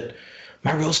bullshit,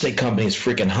 my real estate company is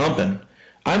freaking humping.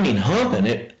 I mean, humping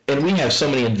it. And we have so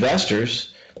many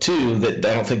investors too that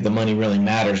I don't think the money really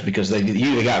matters because you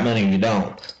either got money or you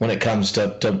don't when it comes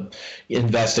to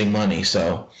investing money.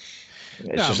 So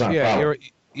it's just not a problem.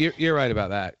 You're right about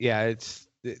that. Yeah,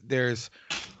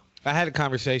 I had a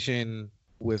conversation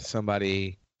with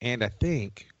somebody, and I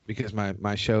think because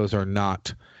my shows are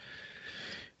not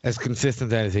as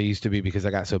consistent as they used to be because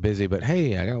I got so busy, but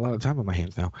hey, I got a lot of time on my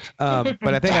hands now.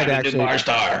 But I think I'd actually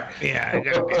Barstar. Yeah,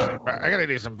 I gotta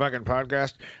do some fucking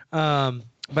podcast.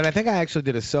 But I think I actually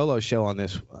did a solo show on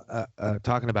this,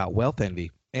 talking about wealth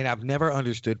envy, and I've never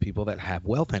understood people that have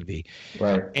wealth envy.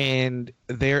 Right. And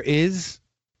there is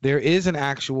an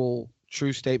actual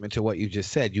true statement to what you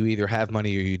just said. You either have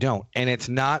money or you don't, and it's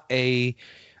not a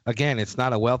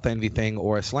wealth envy thing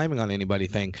or a slamming on anybody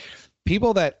thing.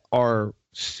 People that are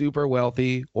super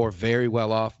wealthy or very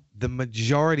well off, the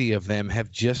majority of them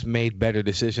have just made better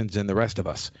decisions than the rest of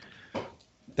us.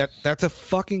 That's a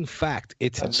fucking fact.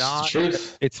 It's not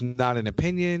truth. It's not an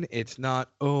opinion. It's not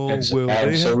it's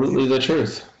absolutely the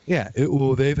truth. Yeah.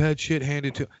 They've had shit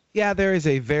handed to. Yeah, there is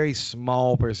a very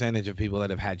small percentage of people that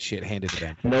have had shit handed to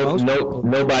them.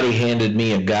 Nobody handed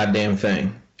me a goddamn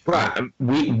thing. Right.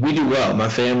 We do well. My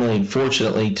family,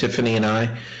 fortunately, Tiffany and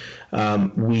I,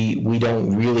 we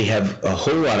don't really have a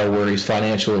whole lot of worries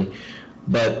financially,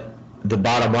 but the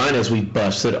bottom line is we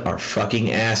busted our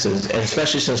fucking asses, and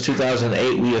especially since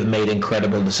 2008, we have made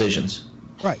incredible decisions.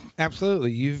 Right,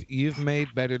 absolutely. You've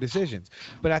made better decisions,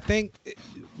 but I think,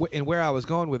 and where I was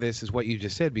going with this is what you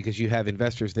just said, because you have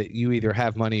investors that you either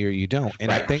have money or you don't, and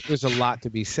right. I think there's a lot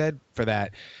to be said for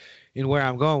that. And where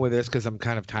I'm going with this, because I'm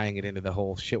kind of tying it into the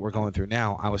whole shit we're going through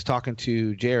now. I was talking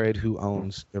to Jared, who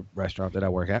owns the restaurant that I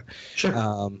work at. Sure.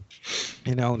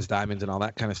 And owns Diamonds and all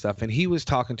that kind of stuff. And he was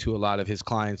talking to a lot of his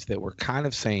clients that were kind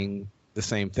of saying the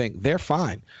same thing. They're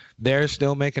fine. They're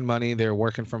still making money. They're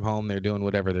working from home. They're doing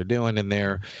whatever they're doing. And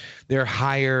they're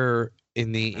higher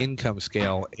in the income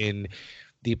scale. In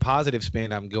the positive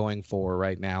spin I'm going for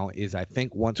right now is I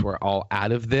think once we're all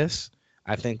out of this,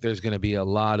 I think there's going to be a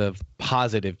lot of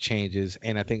positive changes,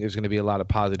 and I think there's going to be a lot of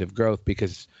positive growth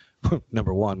because,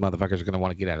 number one, motherfuckers are going to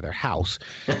want to get out of their house.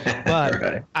 But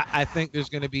right. I think there's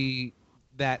going to be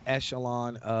that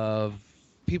echelon of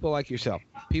people like yourself,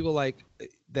 people like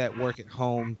that work at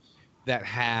home that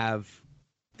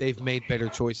they've made better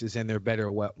choices and they're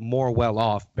more well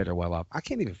off. I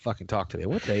can't even fucking talk today.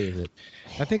 What day is it?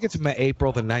 I think it's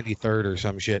April the 93rd or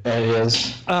some shit. It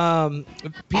is. I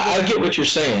get what you're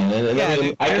saying. And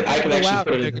yeah, I can actually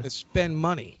put it. They're going to spend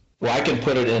money. Well, I can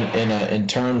put it in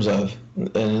terms of,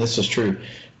 and this is true.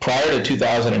 Prior to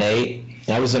 2008,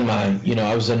 I was in my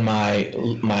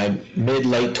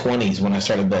mid-late 20s when I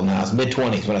started building houses.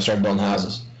 Mid-20s when I started building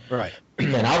houses. Right.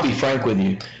 And I'll be frank with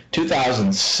you.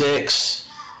 2006.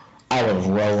 I was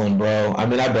rolling, bro. I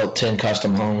mean, I built 10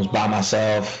 custom homes by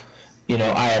myself. I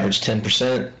averaged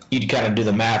 10%. You'd kind of do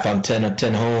the math on 10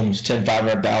 homes, 10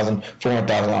 $500,000,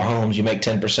 $400,000 homes. You make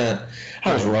 10%.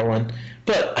 I was rolling.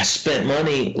 But I spent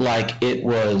money like it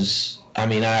was,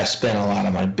 I spent a lot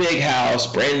on my big house,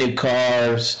 brand new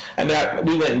cars.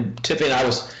 We went, Tiffany and I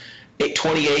was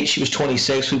 28, she was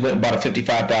 26. We went and bought a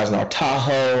 $55,000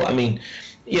 Tahoe.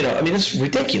 This is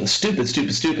ridiculous.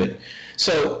 Stupid.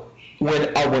 So,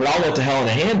 when all went to hell in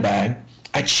a handbag,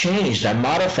 I changed, I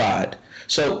modified.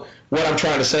 So what I'm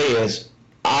trying to say is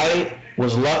I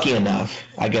was lucky enough,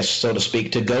 I guess, so to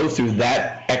speak, to go through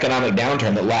that economic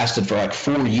downturn that lasted for like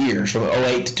 4 years, from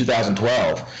 2008 to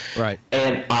 2012. Right.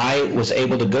 And I was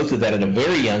able to go through that at a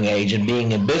very young age, and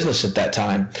being in business at that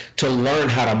time, to learn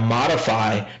how to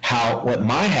modify what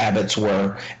my habits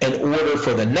were in order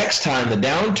for the next time the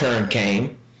downturn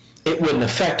came, it wouldn't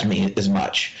affect me as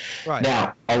much. Right.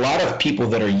 Now, a lot of people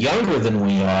that are younger than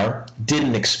we are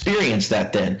didn't experience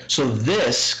that then. So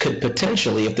this could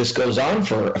potentially, if this goes on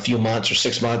for a few months or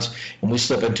 6 months, and we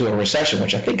slip into a recession,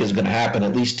 which I think is going to happen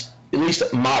at least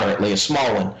moderately, a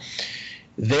small one,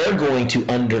 they're going to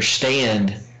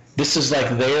understand this is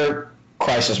like their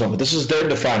crisis moment. This is their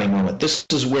defining moment. This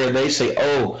is where they say,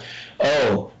 oh,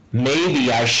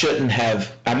 maybe I shouldn't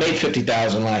have. I made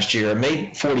 $50,000 last year. I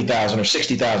made $40,000 or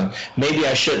 $60,000. Maybe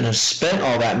I shouldn't have spent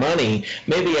all that money.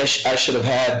 Maybe I should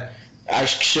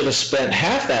have spent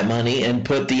half that money and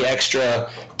put the extra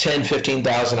 $10,000,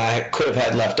 $15,000 I could have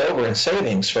had left over in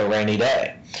savings for a rainy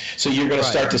day. So you're going to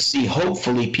start to see,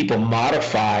 hopefully, people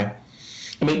modify.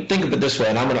 I mean, think of it this way,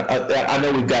 and I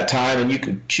know we've got time, and you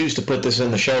could choose to put this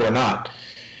in the show or not.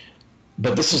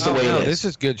 But this is the way it is. This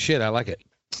is good shit. I like it.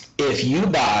 If you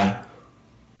buy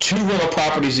 2 rental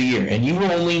properties a year, and you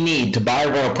only need to buy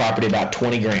a rental property about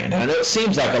 $20,000, and I know it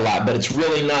seems like a lot, but it's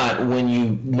really not when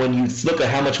you look at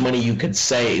how much money you could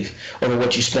save over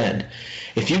what you spend.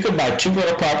 If you could buy 2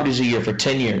 rental properties a year for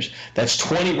 10 years, that's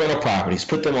 20 rental properties.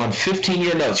 Put them on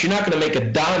 15-year notes. You're not going to make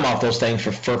a dime off those things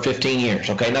for 15 years,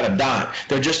 okay? Not a dime.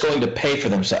 They're just going to pay for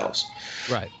themselves.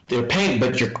 Right. They're paying,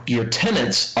 but your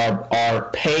tenants are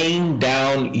paying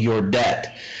down your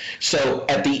debt. So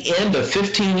at the end of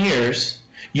 15 years,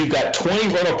 you've got 20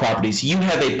 rental properties. You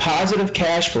have a positive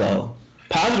cash flow of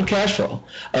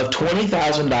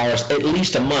 $20,000 at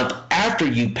least a month after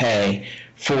you pay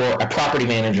for a property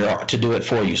manager to do it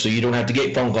for you, so you don't have to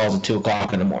get phone calls at 2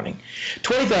 o'clock in the morning.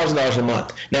 $20,000 a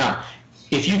month. Now,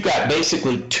 if you've got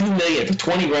basically $2 million for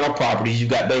 20 rental properties,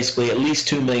 you've got basically at least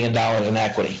 $2 million in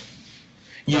equity.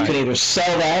 You can either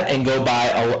sell that and go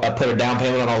put a down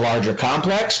payment on a larger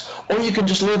complex, or you can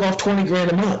just live off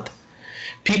 $20,000 a month.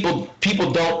 People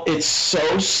don't. It's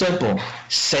so simple.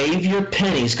 Save your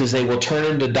pennies because they will turn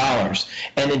into dollars.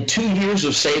 And in 2 years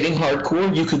of saving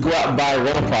hardcore, you could go out and buy a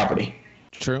rental property.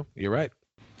 True. You're right.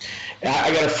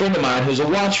 I got a friend of mine who's a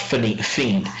watch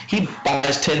fiend. He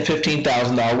buys $10,000,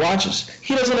 $15,000 watches.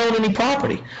 He doesn't own any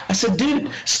property. I said, dude,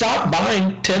 stop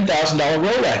buying $10,000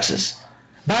 Rolexes.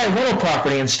 Buy a rental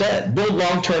property instead. Build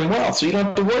long-term wealth so you don't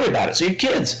have to worry about it. So your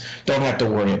kids don't have to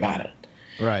worry about it.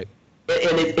 Right.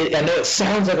 And I know it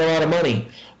sounds like a lot of money,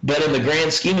 but in the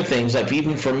grand scheme of things, like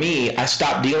even for me, I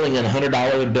stopped dealing in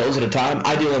 $100 bills at a time.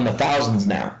 I deal in the thousands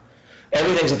now.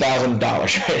 Everything's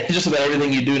 $1,000, right? Just about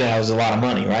everything you do now is a lot of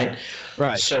money, right?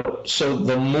 Right. So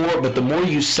the more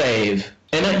you save,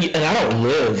 and I don't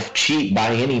live cheap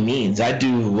by any means. I do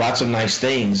lots of nice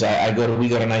things. We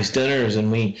go to nice dinners,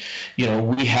 and we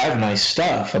have nice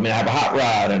stuff. I mean, I have a hot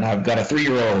rod, and I've got a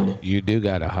 3-year-old. You do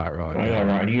got a hot rod. I got a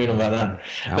rod. You know about that.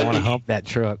 I want to hump that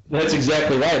truck. That's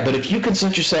exactly right. But if you can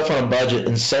set yourself on a budget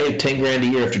and save $10,000 a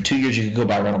year, after 2 years, you can go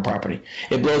buy rental property.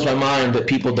 It blows my mind that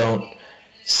people don't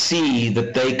see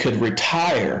that they could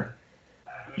retire.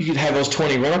 You could have those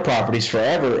 20 rental properties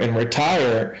forever and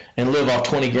retire and live off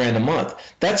 $20,000 a month.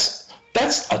 That's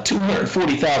a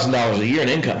 $240,000 a year in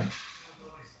income.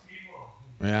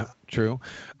 Yeah, true.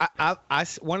 I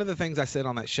one of the things I said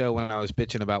on that show when I was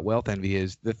bitching about wealth envy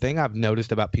is the thing I've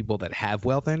noticed about people that have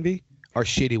wealth envy are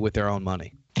shitty with their own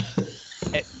money.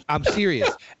 I'm serious.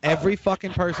 Every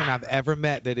fucking person I've ever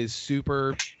met that is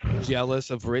super jealous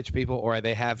of rich people or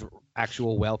they have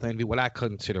actual wealth envy, what I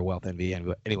consider wealth envy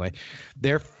anyway,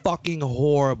 they're fucking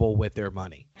horrible with their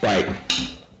money. Right.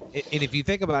 And if you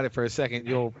think about it for a second,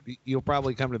 you'll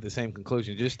probably come to the same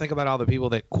conclusion. Just think about all the people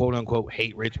that quote unquote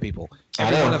hate rich people.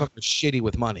 Every one of them are shitty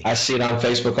with money. I see it on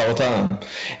Facebook all the time.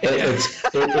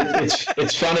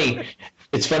 It's funny.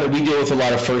 It's funny. We deal with a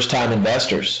lot of first-time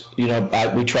investors. We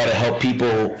try to help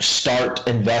people start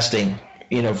investing.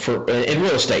 In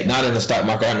real estate, not in the stock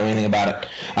market. I don't know anything about it.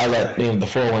 I let the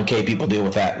 401k people deal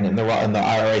with that, and the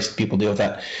IRA people deal with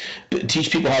that. But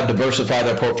teach people how to diversify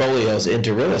their portfolios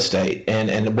into real estate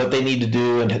and what they need to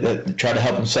do, and try to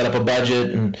help them set up a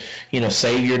budget and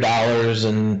save your dollars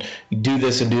and do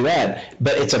this and do that.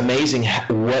 But it's amazing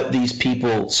what these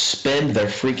people spend their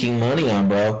freaking money on,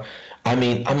 bro. I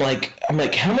mean, I'm like,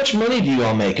 how much money do you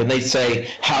all make? And they say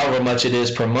however much it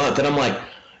is per month, and I'm like,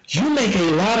 you make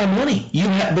a lot of money.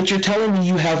 But you're telling me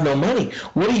you have no money.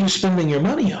 What are you spending your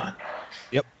money on?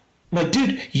 Yep. I'm like,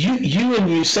 dude,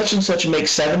 you such and such make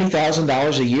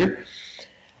 $70,000 a year.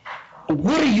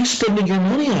 what are you spending your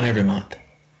money on every month?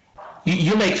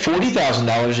 You make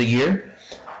 $40,000 a year,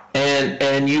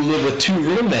 and you live with 2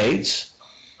 roommates,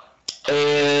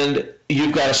 and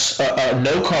you've got a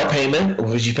no car payment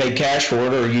because you paid cash for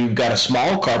it, or you've got a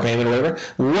small car payment or whatever.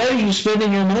 What are you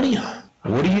spending your money on?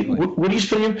 What are you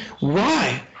spending?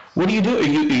 Why? What do you do?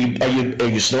 Are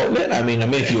you snorting it? I mean,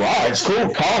 if you are, it's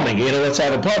cool. Call me. Let's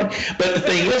have a party. But the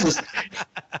thing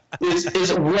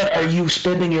is what are you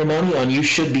spending your money on? You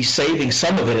should be saving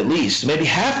some of it at least. Maybe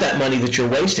half that money that you're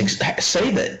wasting,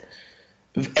 save it.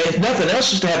 If nothing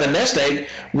else, just to have a nest egg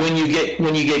when you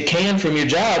get canned from your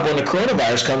job when the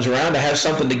coronavirus comes around, to have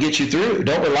something to get you through.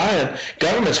 Don't rely on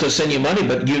government's going to send you money,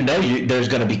 but there's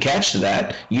going to be catch to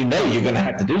that. You're going to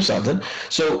have to do something.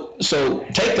 So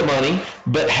take the money,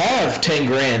 but have 10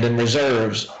 grand in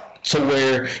reserves so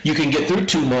where you can get through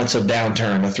 2 months of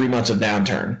downturn or 3 months of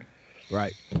downturn.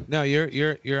 Right. No, you're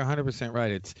 100%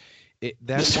 right.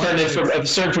 This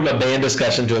turned from a band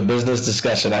discussion to a business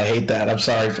discussion. I hate that. I'm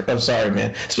sorry,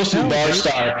 man. It's supposed to be Bar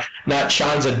Star, not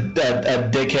Shaun's a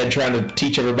dickhead trying to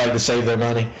teach everybody to save their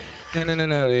money. No,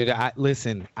 dude.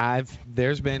 Listen,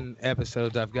 there's been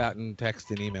episodes I've gotten texts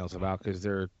and emails about because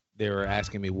they were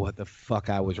asking me what the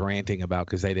fuck I was ranting about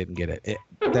because they didn't get it.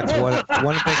 That's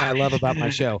one thing I love about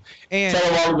my show. And tell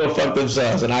them all to go fuck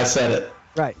themselves, and I said it.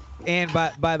 Right. And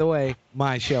by the way,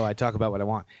 my show, I talk about what I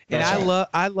want. And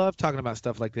I love talking about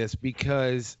stuff like this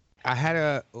because I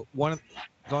had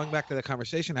going back to the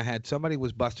conversation I had, somebody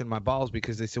was busting my balls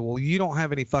because they said, well, you don't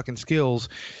have any fucking skills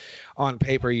on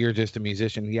paper. You're just a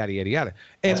musician, yada, yada, yada.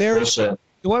 And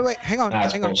wait, hang on.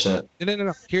 Bullshit.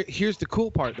 No. Here's the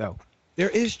cool part, though. There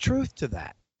is truth to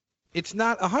that. It's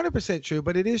not 100% true,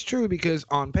 but it is true because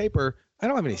on paper, I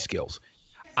don't have any skills.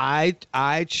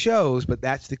 I chose, but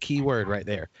that's the key word right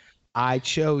there. I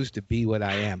chose to be what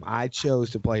I am. I chose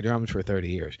to play drums for 30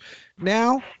 years.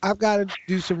 Now I've got to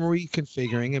do some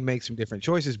reconfiguring and make some different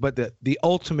choices. But the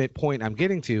ultimate point I'm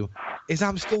getting to is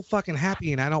I'm still fucking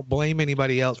happy, and I don't blame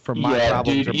anybody else for my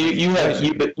problems. Dude, you have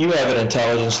an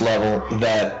intelligence level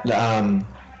that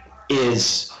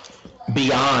is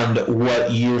beyond what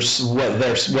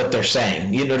they're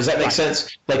saying. Does that make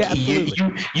sense? Like you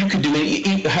could do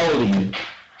it. How old are you?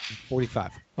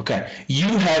 45. Okay.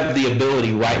 You have the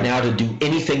ability right now to do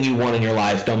anything you want in your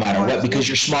life, no matter what, because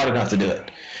you're smart enough to do it.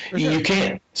 Sure. You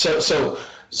can. So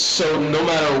no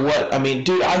matter what, I mean,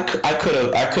 dude, I could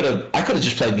have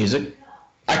just played music.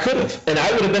 I could have, and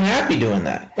I would have been happy doing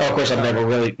that. Well, of course, I'm never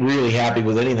really happy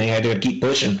with anything. I had to keep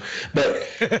pushing, but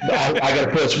I got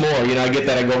to push more. I get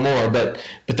that I go more, but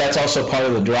that's also part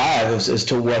of the drive as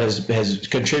to what has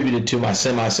contributed to my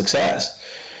semi-success.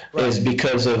 Right. Is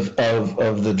because of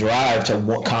the drive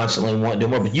to constantly want to do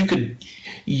more. But you could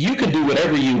do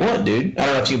whatever you want, dude. I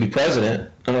don't know if you can be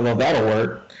president. I don't know if that'll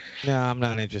work. No, I'm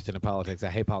not interested in politics. I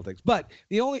hate politics. But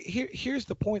here's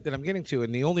the point that I'm getting to,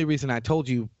 and the only reason I told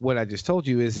you what I just told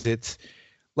you is it's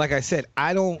like I said,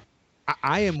 I am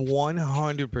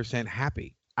 100%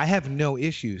 happy. I have no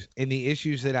issues, and the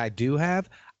issues that I do have,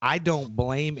 I don't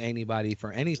blame anybody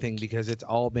for anything because it's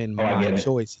all been my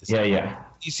choices. Yeah.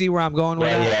 You see where I'm going with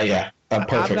that? Yeah. I'm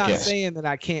not saying that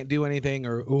I can't do anything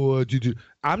or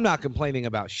I'm not complaining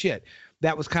about shit.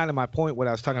 That was kind of my point, what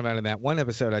I was talking about in that one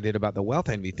episode I did about the wealth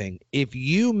envy thing. If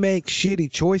you make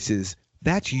shitty choices,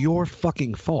 that's your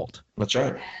fucking fault. That's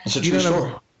right. It's a true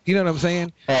story. You know what I'm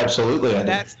saying? Absolutely.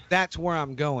 That's where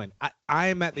I'm going. I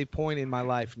am at the point in my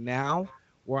life now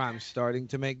where I'm starting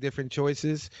to make different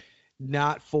choices.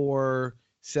 Not for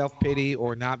self-pity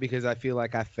or not because I feel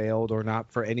like I failed or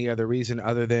not for any other reason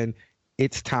other than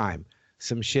it's time.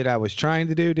 Some shit I was trying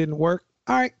to do didn't work.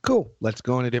 All right, cool. Let's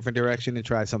go in a different direction and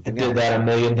try something else. Did that a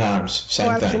million times. Same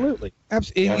thing. Absolutely.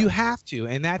 Yeah. You have to.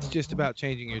 And that's just about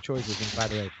changing your choices. And by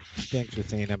the way, thanks for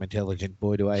saying I'm intelligent.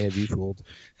 Boy, do I have you fooled.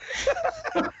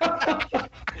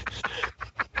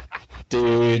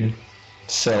 Dude,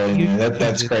 silly, man.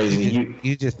 That's crazy.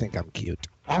 You just think I'm cute.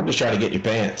 I'm just trying to get your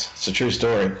pants. It's a true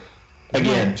story.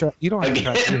 Again. You don't have to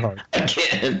try too hard.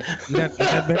 Again. You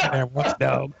have been there once,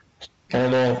 dog. I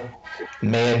know.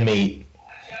 Man meat.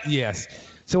 Yes.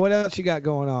 So what else you got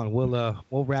going on?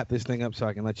 We'll wrap this thing up so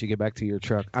I can let you get back to your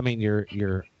truck. I mean your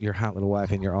hot little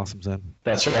wife and your awesome son.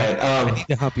 That's right. I need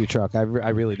to hump your truck. I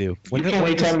really do.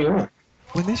 Anytime you want.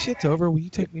 When this shit's over, will you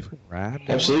take me for a ride?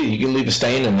 Absolutely. You can leave a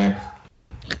stain in there.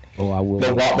 Oh, I will.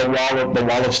 The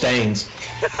wall of stains.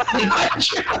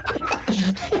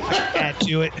 Add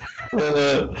to it.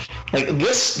 Like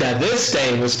this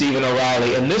stain was Stephen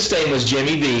O'Reilly, and this stain was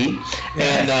Jimmy B.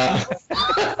 And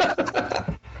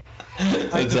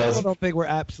People don't think we're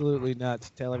absolutely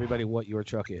nuts. Tell everybody what your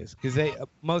truck is, because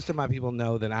most of my people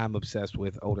know that I'm obsessed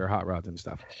with older hot rods and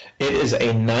stuff. It is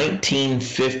a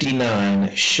 1959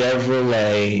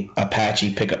 Chevrolet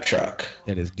Apache pickup truck.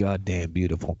 It is goddamn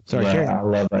beautiful. Sorry, yeah, I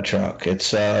love that truck. It's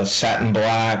satin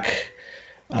black.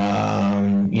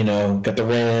 Got the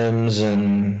rims,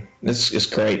 and it's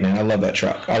great, man. I love that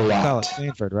truck a lot. Call it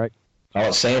Sanford, right? Oh,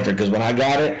 it's Sanford, because when I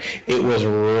got it, it was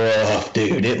rough,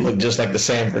 dude. It looked just like the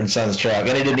Sanford & Sons truck,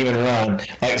 and it didn't even run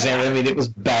like Sanford. I mean, it was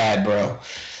bad, bro.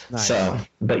 Nice. So,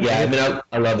 but yeah, I mean,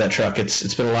 I love that truck.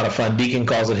 It's been a lot of fun. Deacon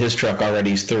calls it his truck already.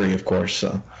 He's 3, of course.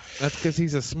 So that's because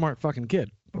he's a smart fucking kid.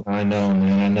 I know,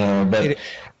 man. I know, but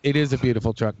it is a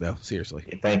beautiful truck, though.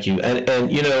 Seriously. Thank you. And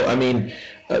I mean,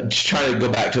 just trying to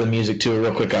go back to the music too,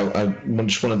 real quick. I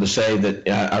just wanted to say that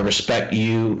I respect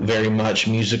you very much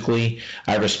musically.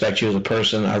 I respect you as a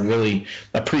person. I really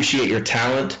appreciate your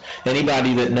talent.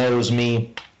 Anybody that knows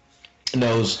me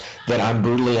knows that I'm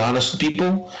brutally honest with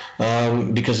people,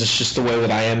 because it's just the way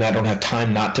that I am. I don't have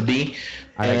time not to be.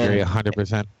 I agree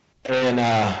 100%. And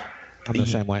I'm the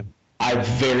same way. I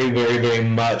very, very, very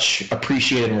much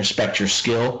appreciate and respect your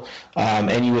skill,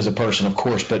 and you as a person, of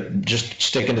course. But just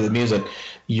sticking to the music,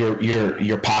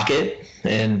 your pocket.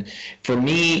 And for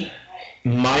me,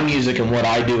 my music and what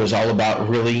I do is all about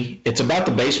it's about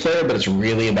the bass player, but it's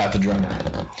really about the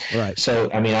drummer. Right. So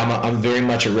I mean, I'm very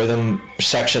much a rhythm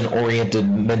section oriented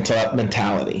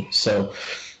mentality. So.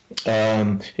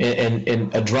 And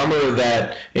a drummer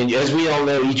and as we all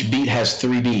know, each beat has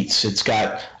 3 beats. It's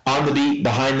got on the beat,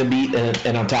 behind the beat,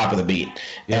 and on top of the beat.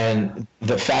 Yeah. And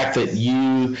the fact that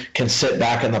you can sit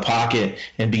back in the pocket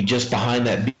and be just behind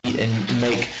that beat and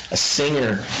make a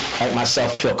singer like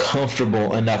myself feel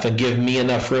comfortable enough and give me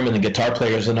enough room and the guitar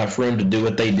players enough room to do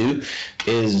what they do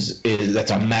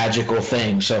that's a magical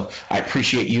thing. So I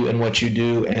appreciate you and what you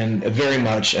do and very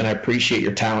much, and I appreciate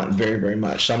your talent very, very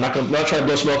much. So I'm not trying to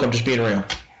blow smoke. I'm just being real.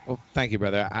 Well, thank you,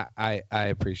 brother. I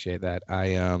appreciate that.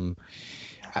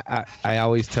 I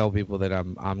always tell people that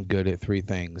I'm good at 3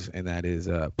 things, and that is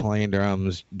playing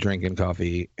drums, drinking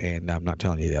coffee, and I'm not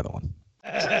telling you the other one.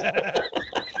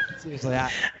 Seriously,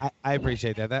 I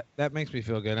appreciate that. That makes me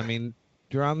feel good. I mean,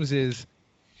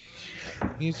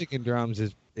 music and drums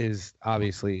is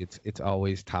obviously it's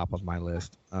always top of my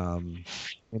list.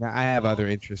 I have other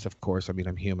interests, of course. I mean,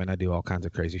 I'm human. I do all kinds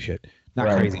of crazy shit. Not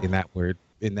right. Crazy in that word,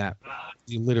 in that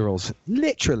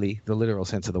literally the literal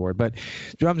sense of the word. But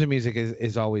drums and music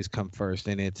is always come first,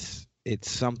 and it's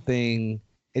something.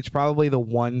 It's probably the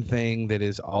one thing that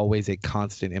is always a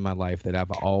constant in my life that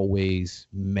I've always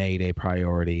made a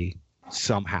priority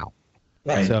somehow.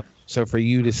 Right. So for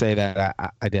you to say that,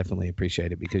 I definitely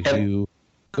appreciate it because you.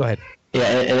 Go ahead. Yeah,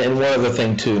 and one other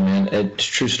thing too, man. It's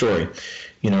a true story.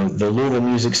 The Louisville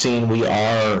music scene, we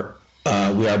are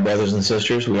brothers and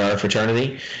sisters. We are a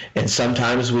fraternity, and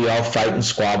sometimes we all fight and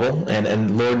squabble.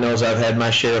 And Lord knows I've had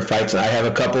my share of fights. I have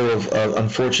a couple of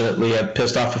unfortunately, I've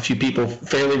pissed off a few people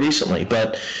fairly recently.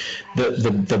 But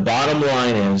the bottom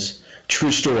line is,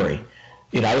 true story.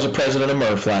 I was a president of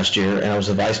Murph last year, and I was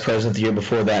the vice president the year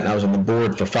before that, and I was on the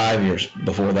board for 5 years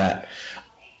before that.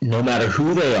 No matter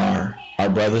who they are, our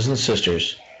brothers and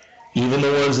sisters, even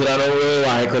the ones that I don't really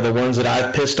like or the ones that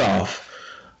I've pissed off,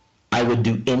 I would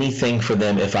do anything for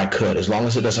them if I could. As long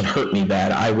as it doesn't hurt me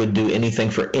bad, I would do anything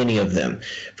for any of them.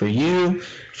 For you,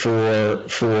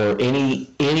 for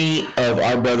any of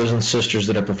our brothers and sisters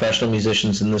that are professional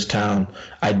musicians in this town,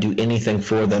 I'd do anything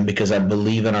for them because I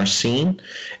believe in our scene,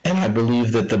 and I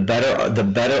believe that the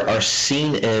better our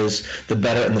scene is, the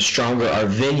better and the stronger our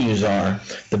venues are,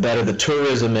 the better the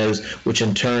tourism is, which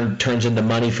in turn turns into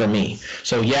money for me.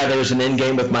 So yeah, there's an end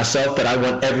game with myself, but I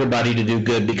want everybody to do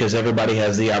good because everybody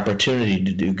has the opportunity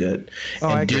to do good. Oh,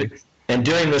 I agree. And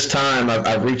during this time,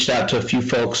 I've reached out to a few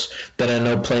folks that I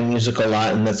know play music a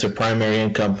lot, and that's their primary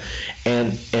income.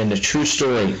 And the true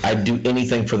story, I'd do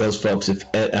anything for those folks. If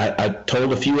I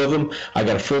told a few of them, I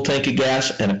got a full tank of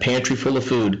gas and a pantry full of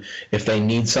food. If they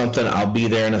need something, I'll be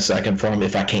there in a second for them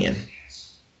if I can.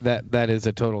 That is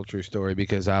a total true story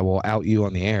because I will out you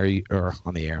on the air,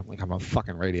 like I'm a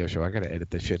fucking radio show. I gotta edit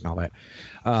this shit and all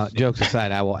that. Jokes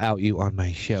aside, I will out you on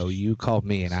my show. You called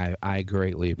me, and I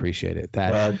greatly appreciate it.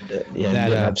 You didn't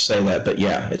have to say that, but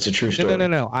yeah, it's a true story.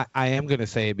 No. I am gonna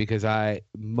say it because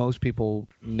most people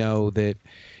know that,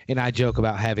 and I joke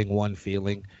about having one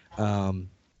feeling.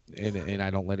 And I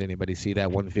don't let anybody see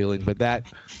that one feeling, but that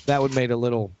would make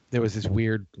there was this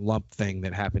weird lump thing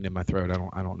that happened in my throat.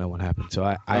 I don't know what happened. So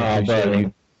I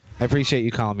appreciate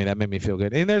you calling me. That made me feel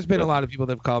good. And there's been a lot of people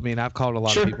that have called me, and I've called a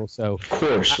lot of people. So of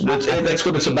course, that's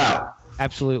what it's about.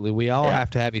 Absolutely. We all have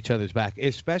to have each other's back,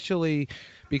 especially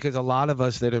because a lot of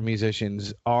us that are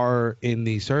musicians are in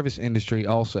the service industry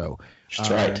also.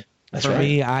 That's right. That's for right.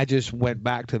 me, I just went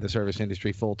back to the service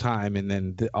industry full time, and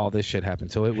then all this shit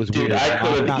happened. So it was Dude, weird. I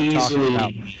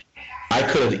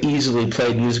could have easily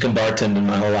played music and bartending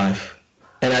my whole life,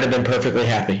 and I'd have been perfectly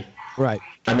happy. Right.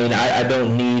 I mean, I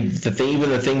don't need even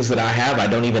the things that I have. I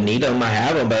don't even need them. I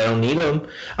have them, but I don't need them.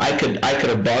 I could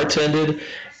have bartended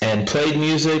and played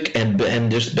music and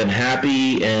just been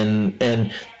happy, and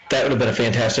that would have been a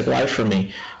fantastic life for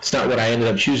me. It's not what I ended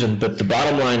up choosing, but the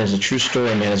bottom line is a true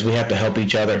story, man, is we have to help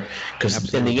each other,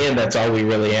 because in the end, that's all we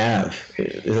really have.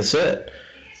 That's it.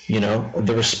 You know,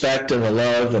 the respect and the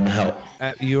love and the help.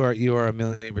 You are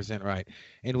 1,000,000% right.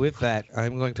 And with that,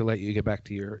 I'm going to let you get back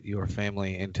to your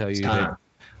family and tell you that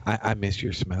I miss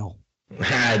your smell. You know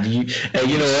what?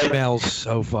 It smells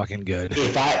so fucking good.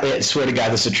 I swear to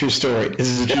God, this is a true story. This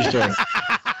is a true story.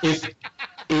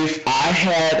 If I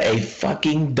had a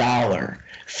fucking dollar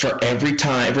for every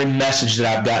message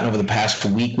that I've gotten over the past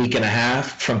week and a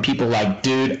half from people like,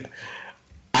 dude,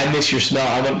 I miss your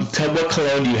smell. Tell what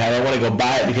cologne do you have? I want to go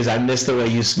buy it because I miss the way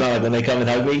you smell it when they come and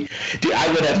hug me. Dude,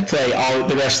 I would have to play all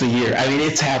the rest of the year. I mean,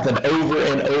 it's happened over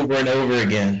and over and over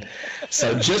again.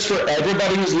 So just for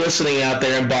everybody who's listening out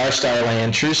there in Barstar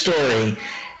Land, true story,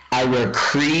 I wear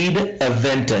Creed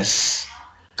Aventus.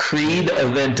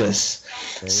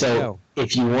 So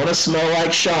if you want to smell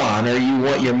like Shaun, or you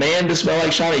want your man to smell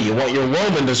like Shaun, or you want your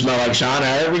woman to smell like Shaun,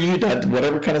 however you do,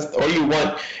 whatever kind of, or you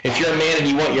want, if you're a man and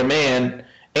you want your man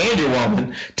and your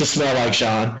woman to smell like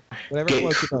Shaun,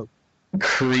 get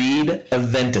Creed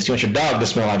Aventus. You want your dog to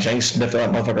smell like Shaun, you sniff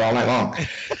that motherfucker all night long.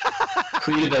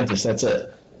 Creed Aventus, that's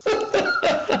it.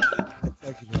 I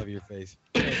fucking love your face.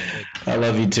 I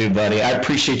love you too, buddy. I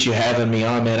appreciate you having me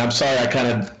on, man. I'm sorry I kind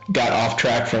of got off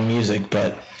track from music,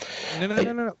 but...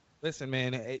 No. Listen,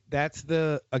 man, that's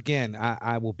again,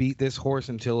 I will beat this horse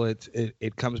until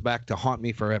it comes back to haunt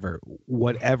me forever.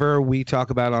 Whatever we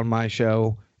talk about on my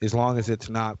show, as long as it's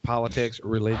not politics,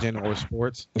 religion, or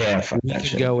sports, we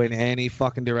can go in any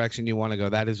fucking direction you want to go.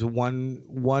 That is one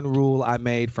rule I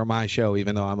made for my show,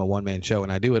 even though I'm a one-man show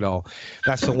and I do it all.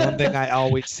 That's the one thing I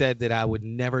always said that I would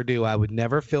never do. I would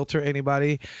never filter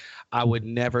anybody. I would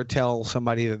never tell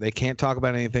somebody that they can't talk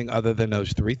about anything other than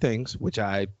those three things, which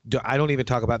I don't even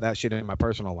talk about that shit in my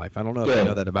personal life. I don't know if you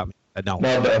know that about me. I don't.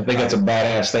 No, but I think that's a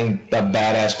badass thing, a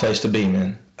badass place to be,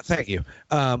 man. Thank you.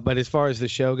 But as far as the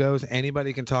show goes,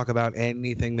 anybody can talk about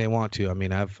anything they want to. I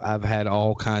mean, I've had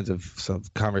all kinds of some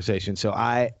conversations. So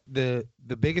the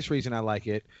biggest reason I like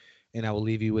it, and I will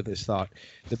leave you with this thought.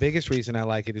 The biggest reason I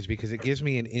like it is because it gives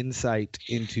me an insight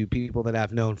into people that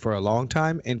I've known for a long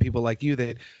time, and people like you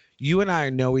that you and I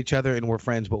know each other and we're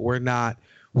friends, but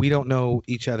we don't know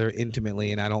each other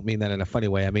intimately. And I don't mean that in a funny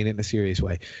way. I mean it in a serious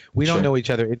way. We don't know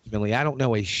each other intimately. I don't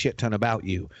know a shit ton about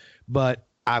you, but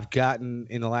I've gotten,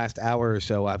 in the last hour or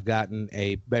so, I've gotten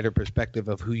a better perspective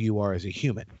of who you are as a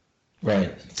human.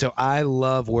 Right. So I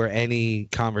love where any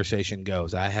conversation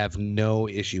goes. I have no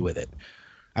issue with it.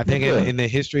 I think in the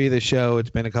history of the show,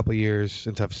 it's been a couple of years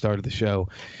since I've started the show.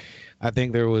 I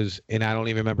think there was, and I don't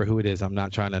even remember who it is. I'm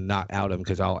not trying to not out him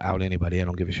because I'll out anybody. I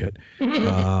don't give a shit.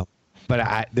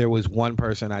 But there was one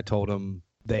person I told them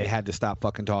they had to stop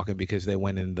fucking talking because they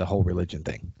went into the whole religion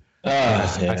thing. I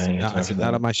said,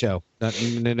 not on my show. No.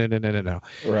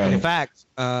 Right. And in fact,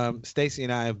 Stacy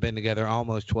and I have been together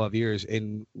almost 12 years,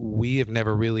 and we have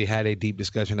never really had a deep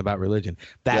discussion about religion.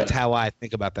 That's how I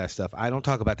think about that stuff. I don't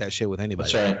talk about that shit with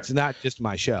anybody. That's right. It's not just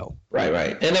my show.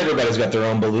 Right. And everybody's got their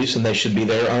own beliefs, and they should be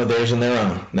theirs and their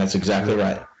own. That's exactly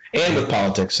right. And with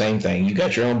politics, same thing. You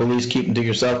got your own beliefs, keep them to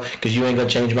yourself, because you ain't going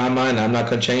to change my mind. I'm not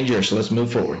going to change yours, so let's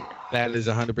move forward. That is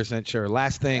 100% sure.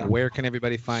 Last thing, where can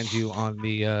everybody find you on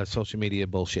the social media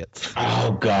bullshit?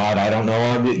 Oh, God, I don't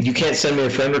know. You can't send me a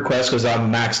friend request because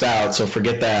I'm maxed out, so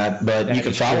forget that. But you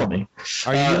can follow me.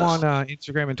 Are you on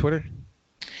Instagram and Twitter?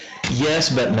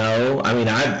 Yes, but no. I mean,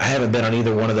 I haven't been on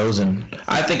either one of those. And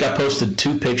I think I posted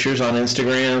 2 pictures on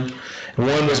Instagram.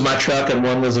 One was my truck and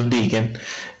one was of Deacon.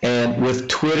 And with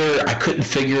Twitter, I couldn't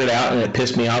figure it out, and it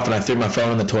pissed me off, and I threw my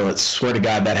phone in the toilet. Swear to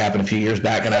God, that happened a few years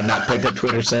back, and I've not picked up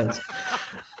Twitter since.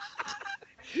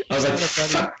 I was like,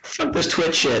 fuck this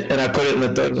Twitch shit, and I put it in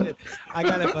the toilet. I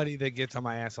got a buddy that gets on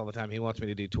my ass all the time. He wants me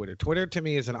to do Twitter. Twitter, to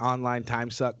me, is an online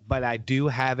time suck, but I do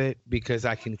have it because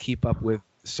I can keep up with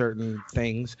certain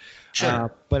things.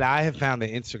 Sure. But I have found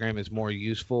that Instagram is more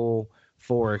useful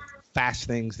for fast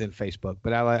things than Facebook.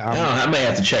 But I may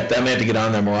have to check that. I may have to get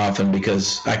on there more often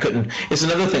because I couldn't. It's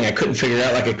another thing I couldn't figure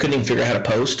out. Like, I couldn't even figure out how to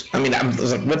post. I mean, I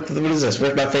was like, what is this?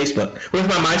 Where's my Facebook? Where's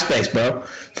my MySpace, bro?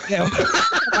 Yeah,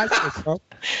 MySpace, bro.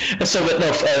 So, but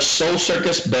no, Soul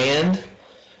Circus Band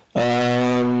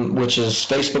which is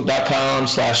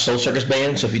facebook.com/Soul Circus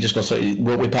Band. So if you just go,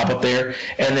 we pop up there.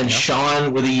 And then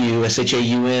Shaun with a U,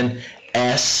 SHAUN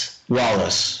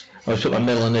Wallace. I always put my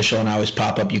middle initial and I always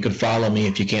pop up. You can follow me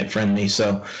if you can't friend me.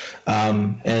 So,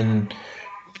 and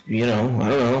I don't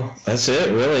know. That's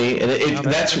it, really. And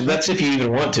that's if you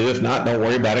even want to. If not, don't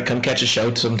worry about it. Come catch a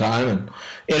show sometime.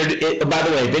 And by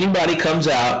the way, if anybody comes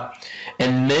out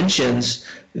and mentions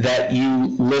that you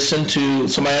listen to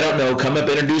somebody I don't know, come up,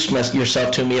 introduce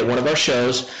yourself to me at one of our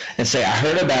shows and say, I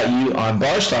heard about you on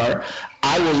Barstar,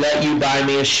 I will let you buy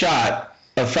me a shot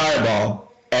of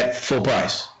Fireball at full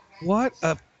price. What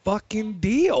a fucking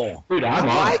deal. Dude, I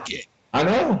like it. I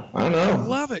know. I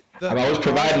love it. I'm always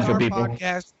providing for people.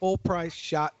 Podcast, full price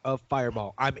shot of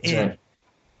Fireball. I'm in. Right.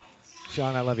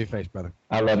 Shaun, I love your face, brother.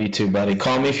 I love you too, buddy.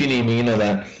 Call me if you need me. You know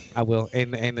that. I will.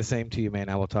 And the same to you, man.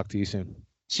 I will talk to you soon.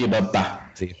 See you, bye.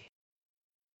 See you.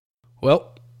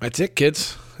 Well, that's it,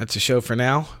 kids. That's the show for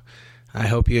now. I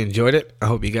hope you enjoyed it. I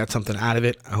hope you got something out of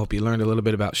it. I hope you learned a little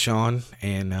bit about Shaun,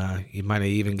 and you might have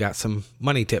even got some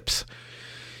money tips.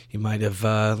 You might have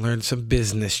learned some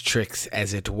business tricks,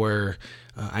 as it were.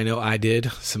 I know I did.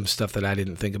 Some stuff that I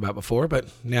didn't think about before, but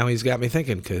now he's got me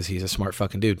thinking because he's a smart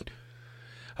fucking dude.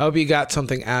 I hope you got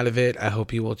something out of it. I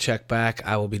hope you will check back.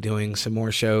 I will be doing some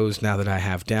more shows now that I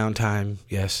have downtime.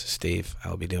 Yes, Steve, I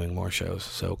will be doing more shows,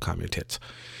 so calm your tits.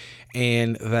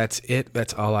 And that's it.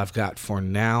 That's all I've got for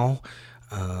now.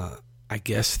 I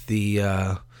guess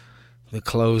the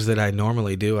close that I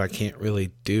normally do, I can't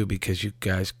really do because you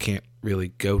guys can't really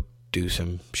go do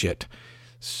some shit.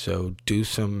 So do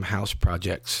some house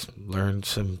projects. Learn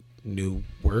some new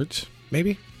words,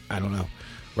 maybe? I don't know.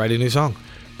 Write a new song.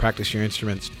 Practice your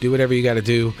instruments. Do whatever you got to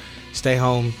do. Stay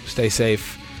home. Stay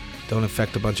safe. Don't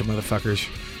infect a bunch of motherfuckers.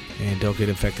 And don't get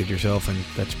infected yourself. And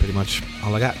that's pretty much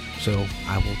all I got. So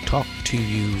I will talk to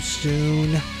you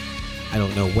soon. I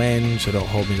don't know when, so don't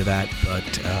hold me to that.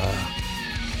 But,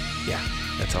 yeah,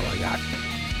 that's all I got.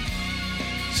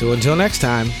 So until next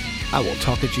time, I will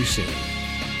talk at you soon.